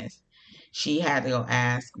business, she had to go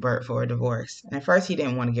ask Bert for a divorce. And at first, he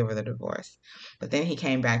didn't want to give her the divorce. But then he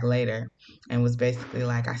came back later and was basically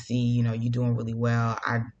like, I see, you doing really well.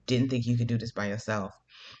 I didn't think you could do this by yourself.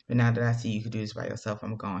 But now that I see you could do this by yourself,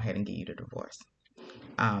 I'm going to go ahead and get you the divorce.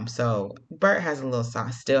 So Bert has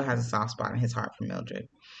still has a soft spot in his heart for Mildred.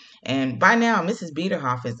 And by now, Mrs.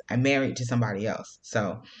 Biederhoff is married to somebody else.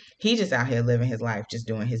 So he just out here living his life, just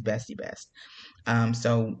doing his bestie best.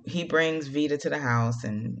 So he brings Vita to the house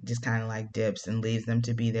and just kind of like dips and leaves them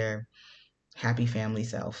to be their happy family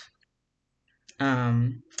self.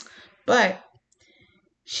 But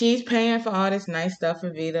she's paying for all this nice stuff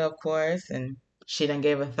for Vita, of course, and she done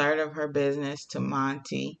gave a third of her business to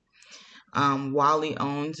Monty. Wally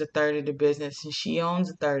owns a third of the business, and she owns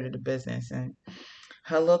a third of the business, and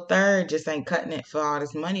her little third just ain't cutting it for all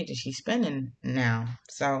this money that she's spending now.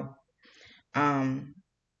 So,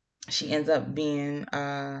 she ends up being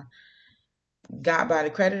got by the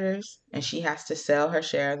creditors, and she has to sell her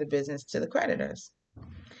share of the business to the creditors.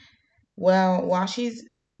 Well, while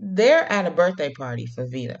they're at a birthday party for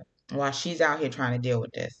Vita, while she's out here trying to deal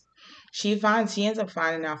with this, she ends up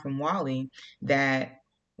finding out from that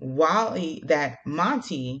that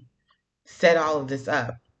Monty set all of this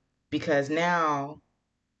up because now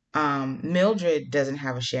Mildred doesn't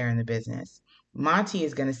have a share in the business. Monty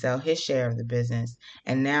is going to sell his share of the business,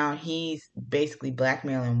 and now he's basically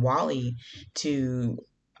blackmailing Wally to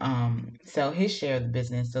sell his share of the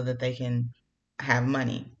business so that they can have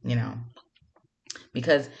money,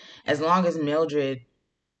 because as long as Mildred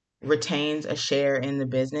retains a share in the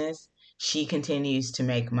business, she continues to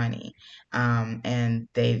make money. And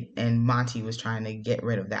Monty was trying to get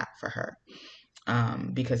rid of that for her,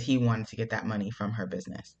 because he wanted to get that money from her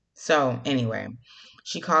business. So anyway,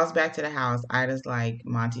 she calls back to the house. Ida's like,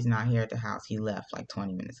 Monty's not here at the house. He left like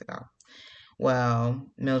 20 minutes ago. Well,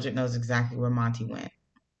 Mildred knows exactly where Monty went.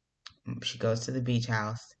 She goes to the beach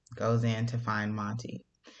house, goes in to find Monty,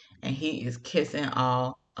 and he is kissing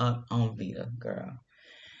all up on Vita, girl.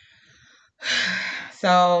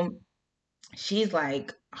 So she's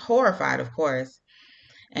like horrified, of course.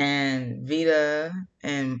 And Vita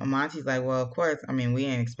and Monty's like, well, of course, I mean, we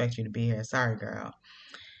didn't expect you to be here. Sorry, girl.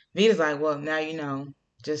 Vita's like, well, now you know.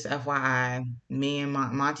 Just FYI, me and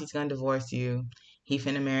Monty's gonna divorce you. He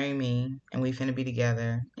finna marry me, and we finna be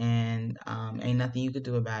together, and ain't nothing you could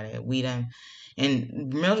do about it. We done.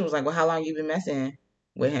 And Mildred was like, well, how long you been messing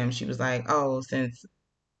with him? She was like, oh, since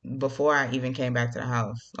before I even came back to the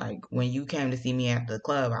house. Like when you came to see me at the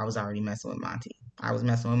club, I was already messing with Monty. I was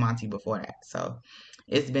messing with Monty before that. So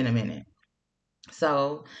it's been a minute.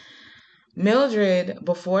 So Mildred,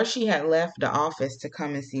 before she had left the office to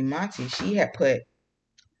come and see Monty, she had put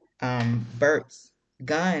Bert's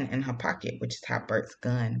gun in her pocket, which is how Bert's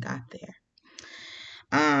gun got there.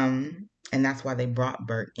 And that's why they brought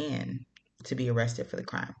Bert in to be arrested for the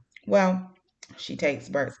crime. Well, she takes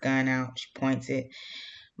Bert's gun out, she points it.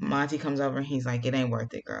 Monty comes over and he's like, it ain't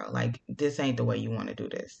worth it, girl. Like, this ain't the way you want to do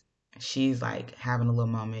this. She's like having a little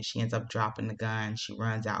moment. She ends up dropping the gun. She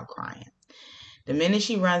runs out crying. The minute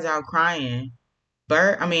she runs out crying,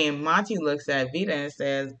 Monty looks at Vita and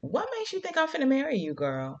says, what makes you think I'm finna marry you,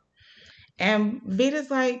 girl? And Vita's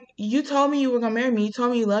like, you told me you were gonna marry me. You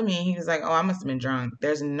told me you love me. And he was like, oh, I must have been drunk.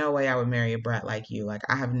 There's no way I would marry a brat like you. Like,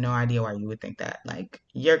 I have no idea why you would think that. Like,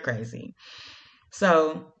 you're crazy.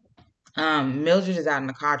 So, Mildred is out in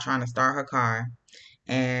the car trying to start her car.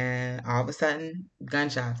 And all of a sudden,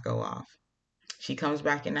 gunshots go off. She comes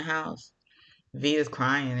back in the house. Vita's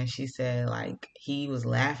crying and she said, like, he was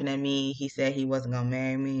laughing at me. He said he wasn't gonna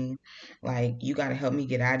marry me. Like, you gotta help me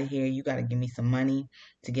get out of here. You gotta give me some money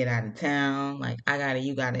to get out of town. Like,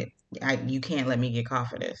 you can't let me get caught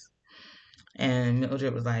for this. And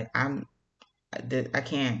Mildred was like, I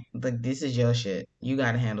can't, like, this is your shit. You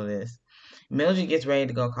gotta handle this. Mildred gets ready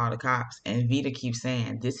to go call the cops, and Vita keeps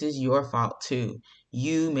saying, this is your fault too.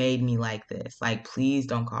 You made me like this. Like, please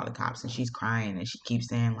don't call the cops. And she's crying, and she keeps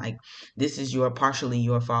saying, like, this is partially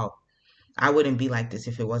your fault. I wouldn't be like this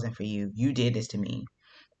if it wasn't for you. You did this to me.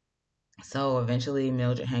 So eventually,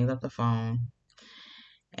 Mildred hangs up the phone,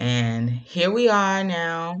 and here we are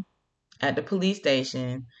now at the police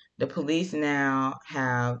station. The police now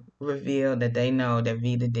have revealed that they know that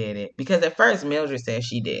Vita did it. Because at first, Mildred said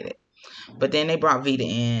she did it. But then they brought Vita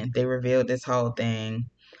in. They revealed this whole thing.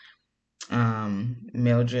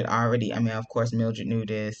 Mildred of course, Mildred knew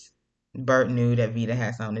this. Bert knew that Vita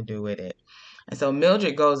had something to do with it. And so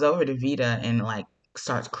Mildred goes over to Vita and like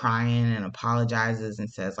starts crying and apologizes and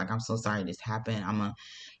says, like, I'm so sorry this happened. I'm going to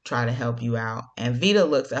try to help you out. And Vita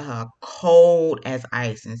looks at her cold as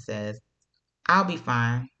ice and says, I'll be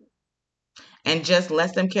fine. And just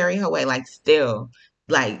lets them carry her away. Like, still,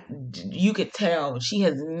 like, you could tell she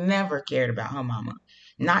has never cared about her mama.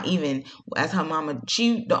 Not even as her mama.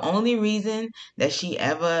 The only reason that she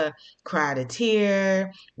ever cried a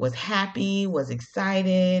tear, was happy, was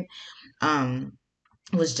excited,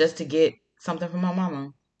 was just to get something from her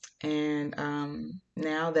mama. And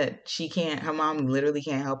now that her mom literally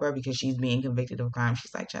can't help her because she's being convicted of a crime.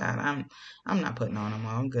 She's like, child, I'm not putting on no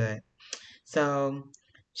more. I'm good. So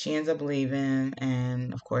she ends up leaving,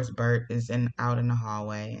 and of course Bert is out in the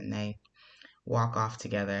hallway, and they walk off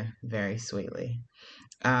together very sweetly.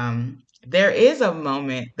 There is a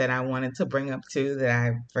moment that I wanted to bring up too that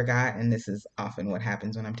I forgot, and this is often what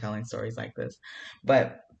happens when I'm telling stories like this.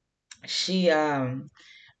 But she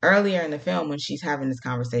earlier in the film, when she's having this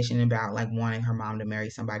conversation about like wanting her mom to marry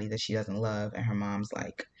somebody that she doesn't love, and her mom's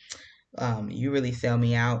like, you really sell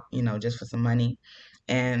me out, just for some money.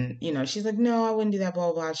 And, she's like, no, I wouldn't do that,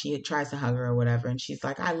 blah, blah, blah. She tries to hug her or whatever. And she's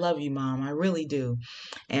like, I love you, Mom. I really do.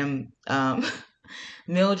 And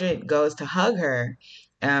Mildred goes to hug her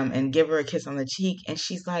and give her a kiss on the cheek. And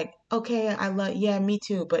she's like, okay, yeah, me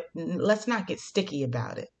too. But let's not get sticky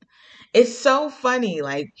about it. It's so funny.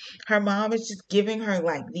 Like, her mom is just giving her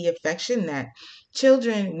like the affection that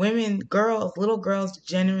children, women, girls, little girls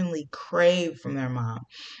genuinely crave from their mom.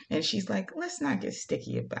 And she's like, let's not get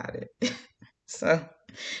sticky about it. So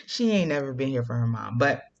she ain't never been here for her mom.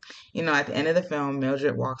 But, at the end of the film,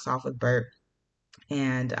 Mildred walks off with Bert,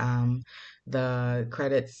 and the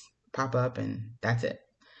credits pop up, and that's it.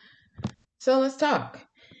 So let's talk.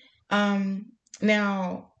 Um,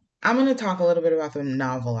 Now, I'm going to talk a little bit about the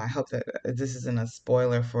novel. I hope that this isn't a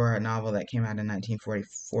spoiler for a novel that came out in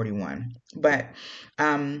 1941. But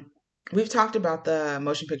um, we've talked about the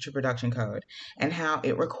Motion Picture Production Code and how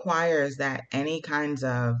it requires that any kinds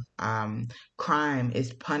of crime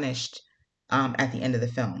is punished at the end of the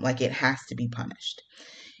film. Like, it has to be punished.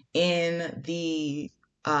 In the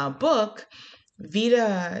book,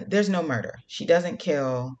 Vita, there's no murder. She doesn't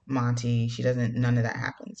kill Monty. None of that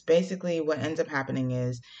happens. Basically, what ends up happening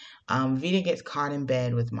is Vita gets caught in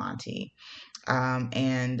bed with Monty,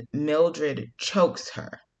 and Mildred chokes her.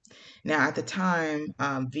 Now, at the time,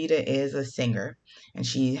 Vita is a singer, and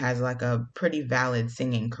she has like a pretty valid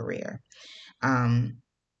singing career. Um,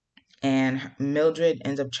 and Mildred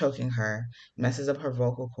ends up choking her, messes up her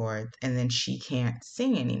vocal cords, and then she can't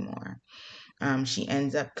sing anymore. She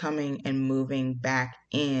ends up coming and moving back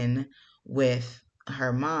in with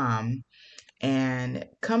her mom. And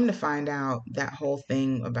come to find out, that whole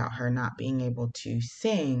thing about her not being able to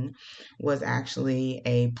sing was actually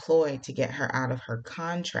a ploy to get her out of her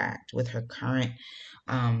contract with her current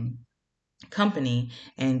um, company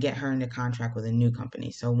and get her into contract with a new company.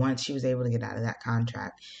 So once she was able to get out of that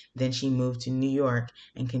contract, then she moved to New York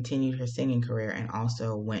and continued her singing career, and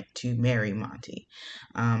also went to marry Monty.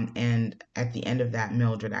 And at the end of that,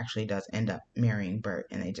 Mildred actually does end up marrying Bert,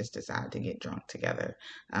 and they just decide to get drunk together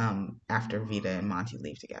after Vita and Monty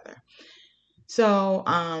leave together. So,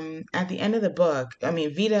 at the end of the book, I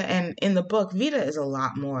mean, and in the book, Vita is a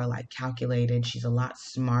lot more like calculated. She's a lot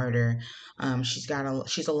smarter. She's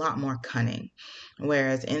a lot more cunning.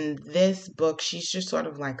 Whereas in this book, she's just sort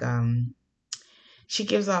of like, she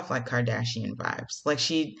gives off like Kardashian vibes. Like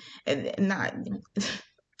not,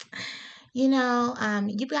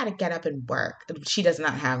 you got to get up and work. She does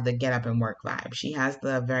not have the get up and work vibe. She has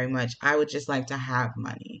the very much, I would just like to have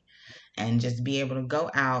money and just be able to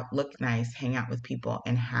go out, look nice, hang out with people,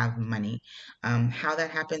 and have money. How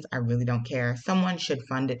that happens, I really don't care. Someone should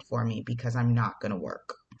fund it for me because I'm not going to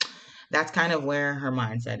work. That's kind of where her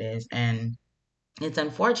mindset is. And it's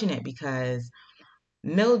unfortunate because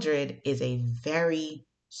Mildred is a very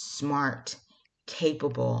smart,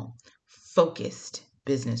 capable, focused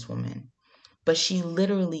businesswoman, but she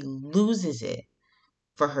literally loses it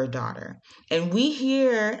for her daughter. And we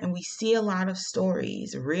hear and we see a lot of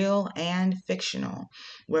stories, real and fictional,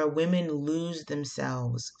 where women lose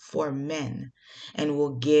themselves for men and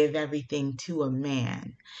will give everything to a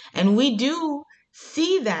man. And we do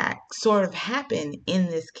see that sort of happen in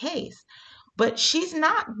this case. But she's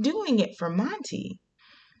not doing it for Monty.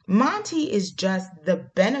 Monty is just the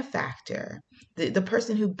benefactor, the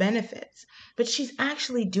person who benefits. But she's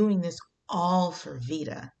actually doing this all for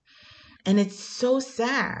Vita. And it's so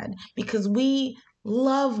sad because we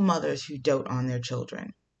love mothers who dote on their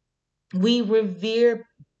children. We revere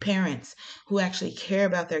parents who actually care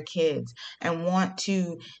about their kids and want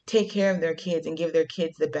to take care of their kids and give their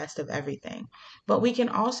kids the best of everything. But we can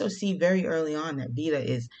also see very early on that Vita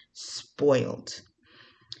is spoiled.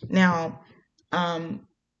 Now, um,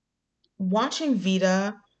 watching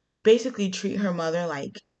Vita basically treat her mother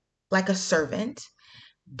like a servant,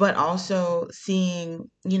 but also seeing,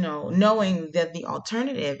 knowing that the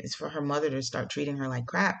alternative is for her mother to start treating her like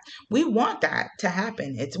crap. We want that to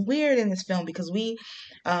happen. It's weird in this film because we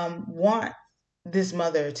want this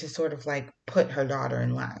mother to sort of like put her daughter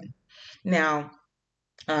in line. Now,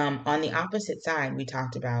 on the opposite side, we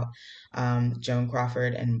talked about Joan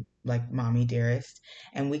Crawford and like Mommy Dearest.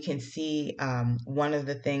 And we can see one of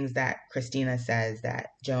the things that Christina says that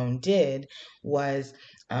Joan did was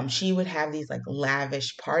she would have these like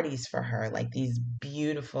lavish parties for her, like these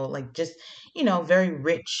beautiful, like just, very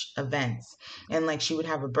rich events. And like she would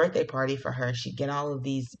have a birthday party for her. She'd get all of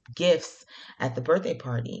these gifts at the birthday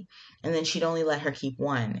party. And then she'd only let her keep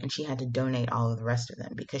one, and she had to donate all of the rest of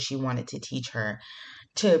them because she wanted to teach her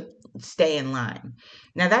to stay in line.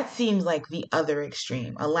 Now, that seems like the other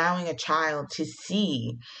extreme, allowing a child to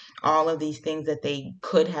see all of these things that they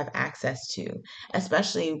could have access to,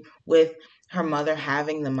 especially with her mother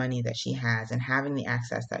having the money that she has and having the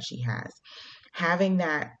access that she has. Having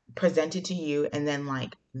that presented to you and then,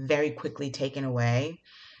 like, very quickly taken away,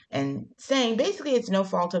 and saying basically it's no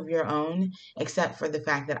fault of your own except for the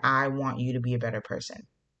fact that I want you to be a better person.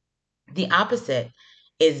 The opposite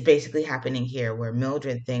is basically happening here, where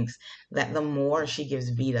Mildred thinks that the more she gives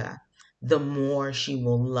Vita, the more she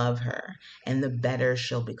will love her and the better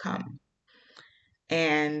she'll become.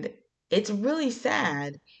 And it's really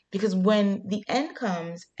sad because when the end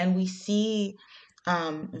comes and we see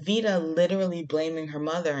Vita literally blaming her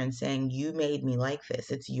mother and saying, "You made me like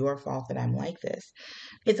this. It's your fault that I'm like this."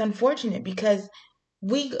 It's unfortunate because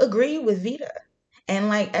we agree with Vita. And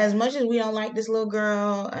like as much as we don't like this little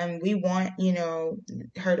girl and we want,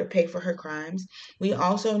 her to pay for her crimes, we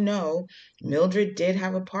also know Mildred did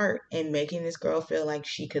have a part in making this girl feel like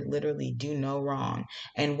she could literally do no wrong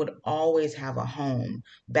and would always have a home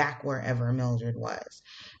back wherever Mildred was.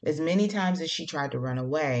 As many times as she tried to run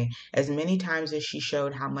away, as many times as she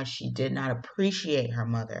showed how much she did not appreciate her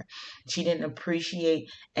mother, she didn't appreciate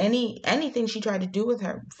anything she tried to do with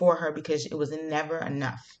her for her because it was never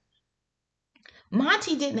enough.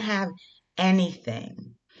 Monty didn't have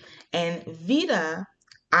anything. And Vita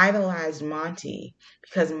idolized Monty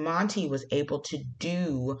because Monty was able to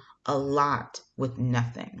do a lot with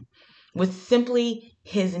nothing. With simply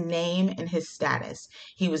his name and his status,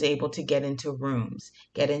 he was able to get into rooms,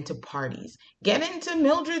 get into parties, get into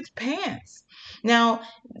Mildred's pants. Now,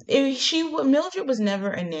 Mildred was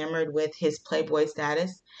never enamored with his playboy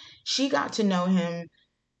status. She got to know him,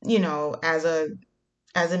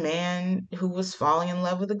 as a man who was falling in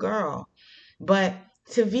love with a girl. But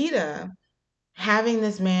to Vita, having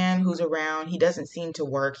this man who's around, he doesn't seem to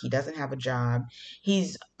work, he doesn't have a job,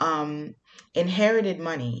 he's inherited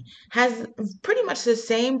money, has pretty much the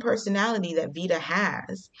same personality that Vita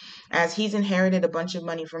has, as he's inherited a bunch of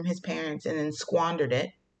money from his parents and then squandered it,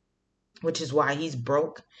 which is why he's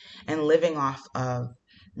broke and living off of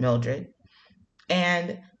Mildred.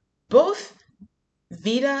 And both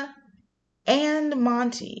Vita and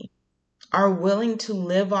Monty are willing to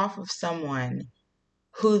live off of someone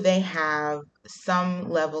who they have some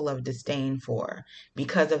level of disdain for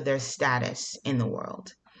because of their status in the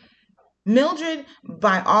world. Mildred,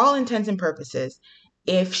 by all intents and purposes,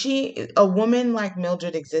 if a woman like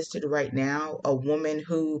Mildred existed right now, a woman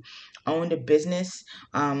who owned a business,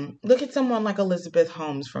 look at someone like Elizabeth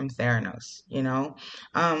Holmes from Theranos,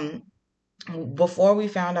 um, before we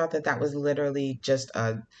found out that that was literally just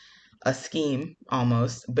a scheme,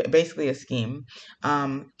 almost basically a scheme.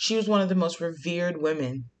 She was one of the most revered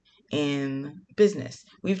women in business.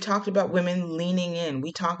 We've talked about women leaning in.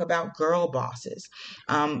 We talk about girl bosses.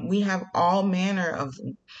 We have all manner of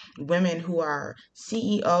women who are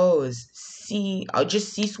CEOs,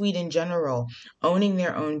 just C-suite in general, owning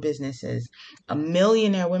their own businesses. A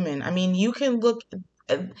millionaire women. I mean, you can look.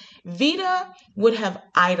 Vita would have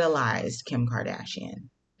idolized Kim Kardashian.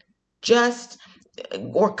 Just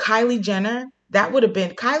or Kylie Jenner,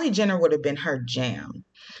 Kylie Jenner would have been her jam.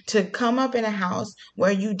 To come up in a house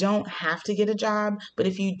where you don't have to get a job, but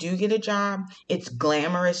if you do get a job, it's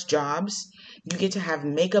glamorous jobs. You get to have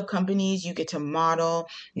makeup companies, you get to model,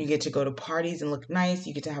 you get to go to parties and look nice,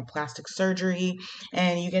 you get to have plastic surgery,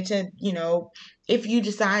 and you get to, if you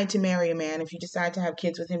decide to marry a man, if you decide to have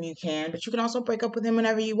kids with him, you can, but you can also break up with him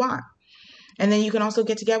whenever you want. And then you can also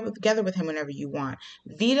get together with him whenever you want.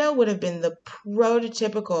 Vita would have been the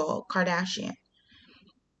prototypical Kardashian.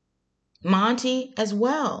 Monty as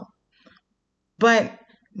well. But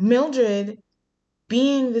Mildred,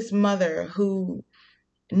 being this mother who,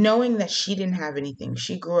 knowing that she didn't have anything,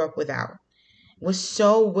 she grew up without, was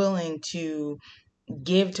so willing to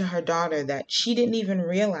give to her daughter that she didn't even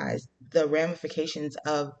realize the ramifications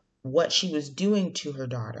of what she was doing to her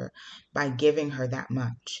daughter by giving her that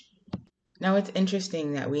much. Now, it's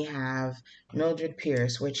interesting that we have Mildred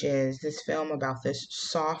Pierce, which is this film about this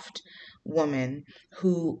soft woman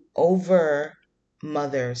who over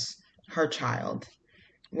mothers her child.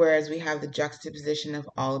 Whereas we have the juxtaposition of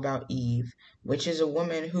All About Eve, which is a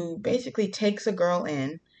woman who basically takes a girl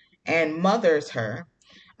in and mothers her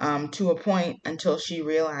to a point until she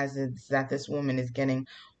realizes that this woman is getting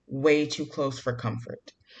way too close for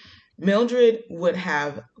comfort. Mildred would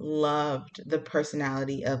have loved the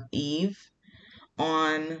personality of Eve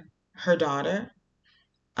on her daughter.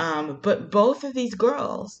 But both of these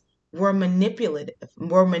girls were manipulating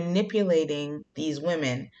these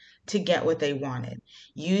women to get what they wanted,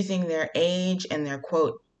 using their age and their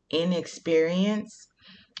quote inexperience,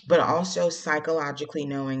 but also psychologically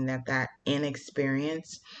knowing that that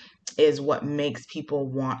inexperience is what makes people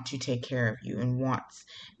want to take care of you and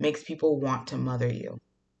makes people want to mother you.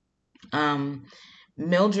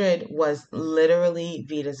 Mildred was literally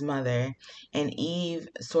Vita's mother, and Eve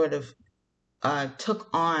sort of took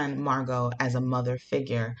on Margot as a mother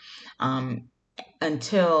figure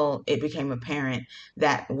until it became apparent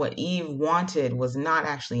that what Eve wanted was not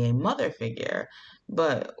actually a mother figure,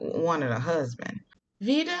 but wanted a husband.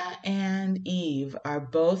 Vita and Eve are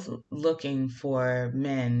both looking for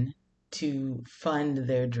men to fund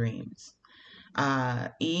their dreams.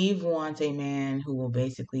 Eve wants a man who will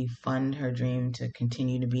basically fund her dream to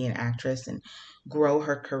continue to be an actress and grow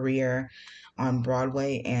her career on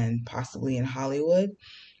Broadway and possibly in Hollywood.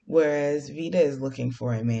 Whereas Vita is looking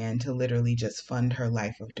for a man to literally just fund her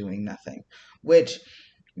life of doing nothing, which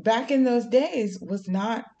back in those days was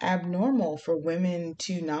not abnormal for women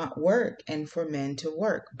to not work and for men to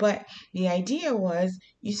work. But the idea was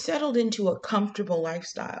you settled into a comfortable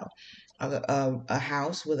lifestyle, a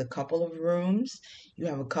house with a couple of rooms, you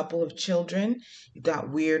have a couple of children, you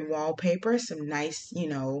got weird wallpaper, some nice,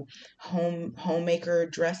 homemaker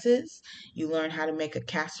dresses, you learn how to make a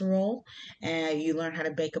casserole, and you learn how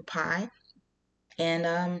to bake a pie,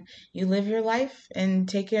 and you live your life and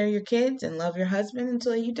take care of your kids and love your husband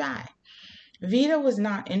until you die. Vita was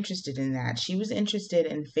not interested in that. She was interested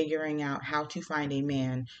in figuring out how to find a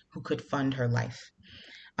man who could fund her life.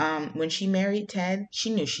 When she married Ted, she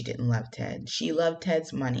knew she didn't love Ted. She loved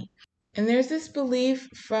Ted's money. And there's this belief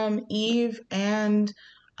from Eve and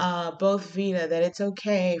both Vita that it's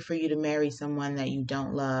okay for you to marry someone that you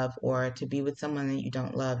don't love or to be with someone that you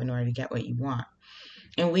don't love in order to get what you want.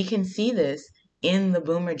 And we can see this in the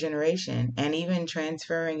boomer generation and even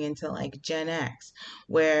transferring into like Gen X,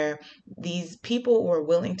 where these people were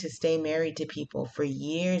willing to stay married to people for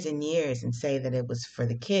years and years and say that it was for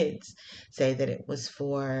the kids, say that it was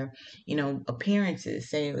for, appearances,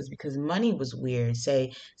 say it was because money was weird,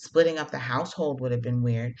 say splitting up the household would have been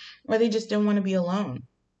weird, or they just didn't want to be alone.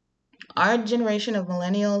 Our generation of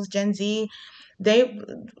millennials, Gen Z, they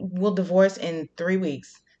will divorce in 3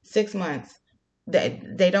 weeks, 6 months.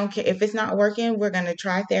 They don't care if it's not working. We're going to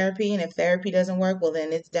try therapy, and if therapy doesn't work, well,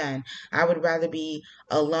 then it's done. I would rather be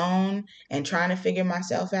alone and trying to figure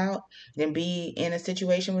myself out than be in a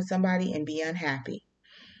situation with somebody and be unhappy.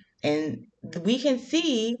 And we can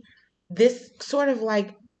see this sort of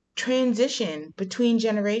like transition between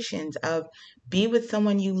generations of be with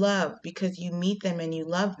someone you love because you meet them and you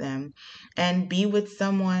love them, and be with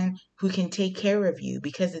someone who can take care of you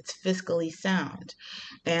because it's fiscally sound.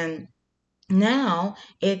 And now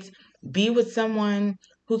it's be with someone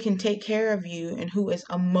who can take care of you and who is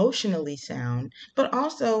emotionally sound, but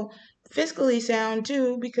also fiscally sound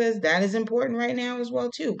too, because that is important right now as well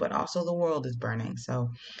too. But also the world is burning, so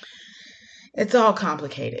it's all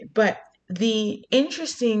complicated. But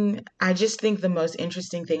I just think the most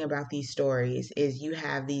interesting thing about these stories is you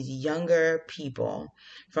have these younger people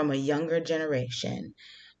from a younger generation,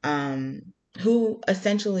 um, who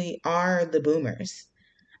essentially are the boomers,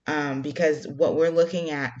 because what we're looking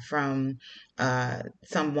at from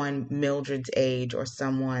someone Mildred's age or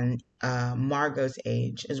someone Margot's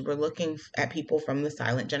age is we're looking at people from the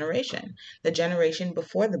silent generation, the generation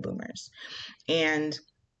before the boomers. And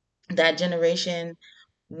that generation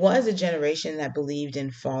was a generation that believed in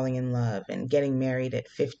falling in love and getting married at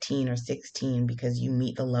 15 or 16 because you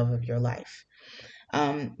meet the love of your life.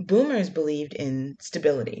 Boomers believed in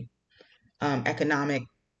stability, economic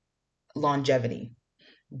longevity,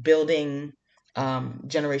 building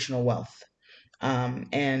generational wealth.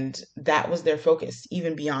 And that was their focus,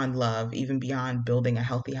 even beyond love, even beyond building a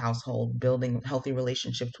healthy household, building healthy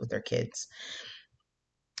relationships with their kids.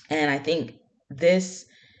 And I think this,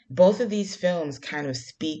 both of these films kind of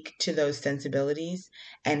speak to those sensibilities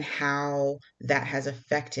and how that has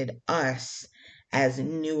affected us as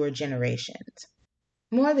newer generations.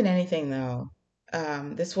 More than anything, though,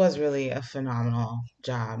 this was really a phenomenal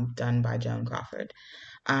job done by Joan Crawford.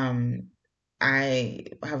 Um, I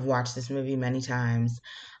have watched this movie many times,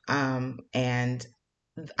 and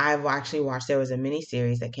I've actually watched. There was a mini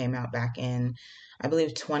series that came out back in, I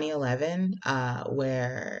believe, 2011,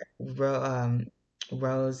 where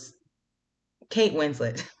Rose, Kate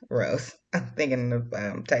Winslet, Rose. I'm thinking of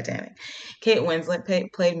Titanic. Kate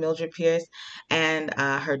Winslet played Mildred Pierce, and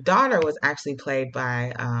her daughter was actually played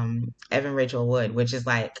by Evan Rachel Wood, which is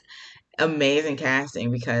like amazing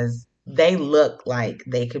casting because they look like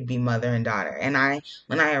they could be mother and daughter. And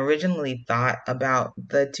when I originally thought about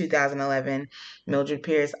the 2011 Mildred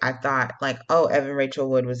Pierce, I thought like, oh, Evan Rachel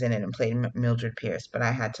Wood was in it and played Mildred Pierce, but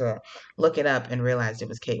I had to look it up and realized it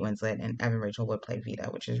was Kate Winslet and Evan Rachel Wood played Vita,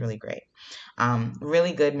 which is really great.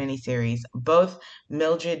 Really good miniseries. Both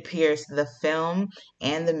Mildred Pierce, the film,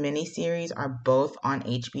 and the miniseries are both on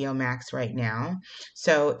HBO Max right now.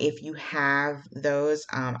 So if you have those,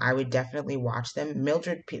 I would definitely watch them.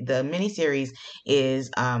 The miniseries is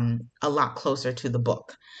a lot closer to the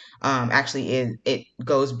book. Actually, it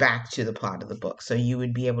goes back to the plot of the book, so you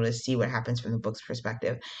would be able to see what happens from the book's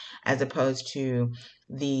perspective, as opposed to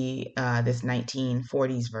the this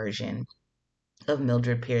 1940s version of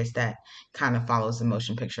Mildred Pierce that kind of follows the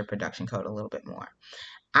motion picture production code a little bit more.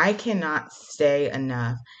 I cannot say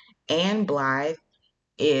enough. Anne Blythe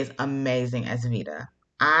is amazing as Vita.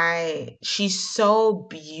 She's so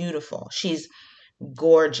beautiful. She's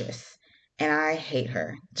gorgeous. And I hate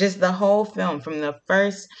her. Just the whole film, from the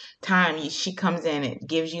first time she comes in, it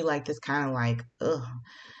gives you like this kind of like, ugh,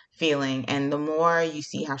 feeling. And the more you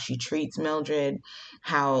see how she treats Mildred,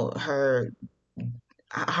 how her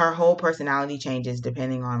whole personality changes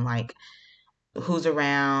depending on like who's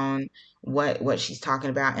around, what she's talking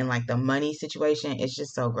about, and like the money situation. It's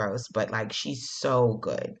just so gross, but like she's so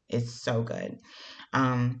good. It's so good.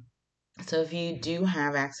 Um, so if you do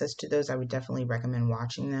have access to those, I would definitely recommend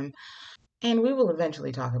watching them. And we will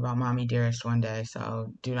eventually talk about Mommy Dearest one day, so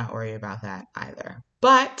do not worry about that either.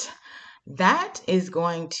 But that is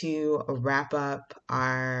going to wrap up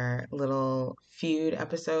our little feud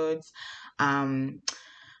episodes. Um,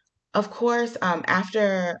 of course,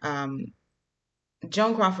 after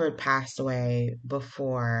Joan Crawford passed away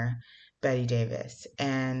before Betty Davis,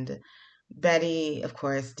 and Betty, of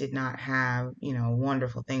course, did not have,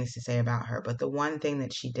 wonderful things to say about her. But the one thing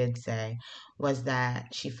that she did say was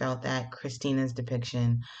that she felt that Christina's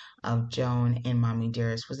depiction of Joan in Mommy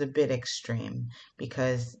Dearest was a bit extreme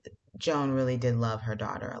because Joan really did love her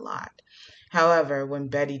daughter a lot. However, when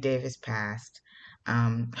Betty Davis passed,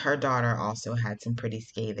 her daughter also had some pretty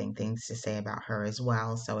scathing things to say about her as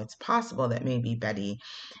well. So it's possible that maybe Betty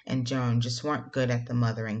and Joan just weren't good at the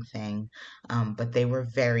mothering thing, but they were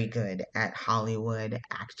very good at Hollywood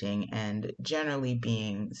acting and generally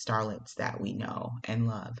being starlets that we know and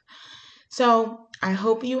love. So I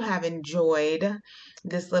hope you have enjoyed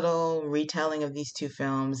this little retelling of these two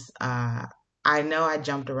films. I know I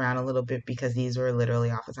jumped around a little bit because these were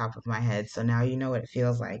literally off the top of my head. So now you know what it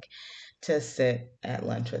feels like to sit at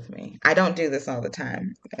lunch with me. I don't do this all the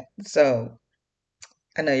time. So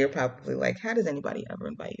I know you're probably like, how does anybody ever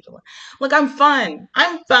invite you to lunch? Look, I'm fun.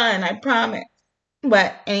 I'm fun, I promise.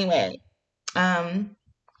 But anyway, um,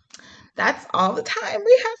 that's all the time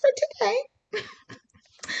we have for today.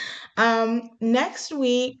 Next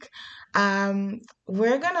week,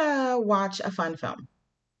 we're gonna watch a fun film.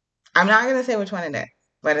 I'm not gonna say which one it is,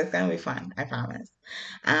 but it's gonna be fun, I promise.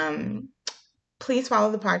 Um, Please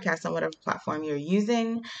follow the podcast on whatever platform you're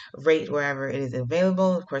using. Rate wherever it is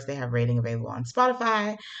available. Of course, they have rating available on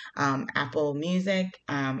Spotify, Apple Music.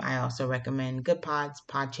 I also recommend Good Pods,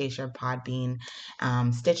 Podchaser, Podbean,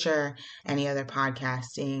 Stitcher, any other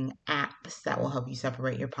podcasting apps that will help you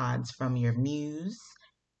separate your pods from your music.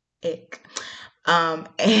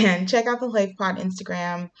 And check out the Life Pod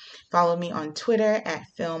Instagram. Follow me on Twitter at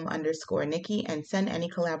film_Nikki and send any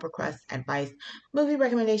collab requests, advice, movie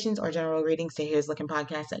recommendations, or general readings to here's looking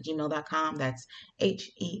podcast at gmail.com. That's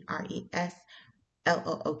HERESLOOKINPODCAST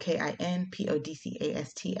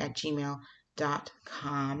at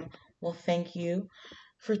gmail.com. Well, thank you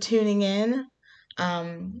for tuning in.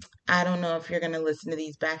 I don't know if you're going to listen to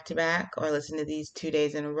these back to back or listen to these 2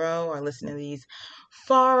 days in a row or listen to these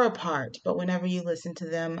far apart, but whenever you listen to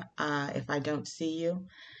them, if I don't see you,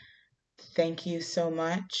 thank you so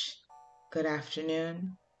much. Good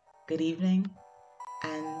afternoon, good evening,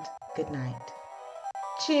 and good night.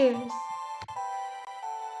 Cheers.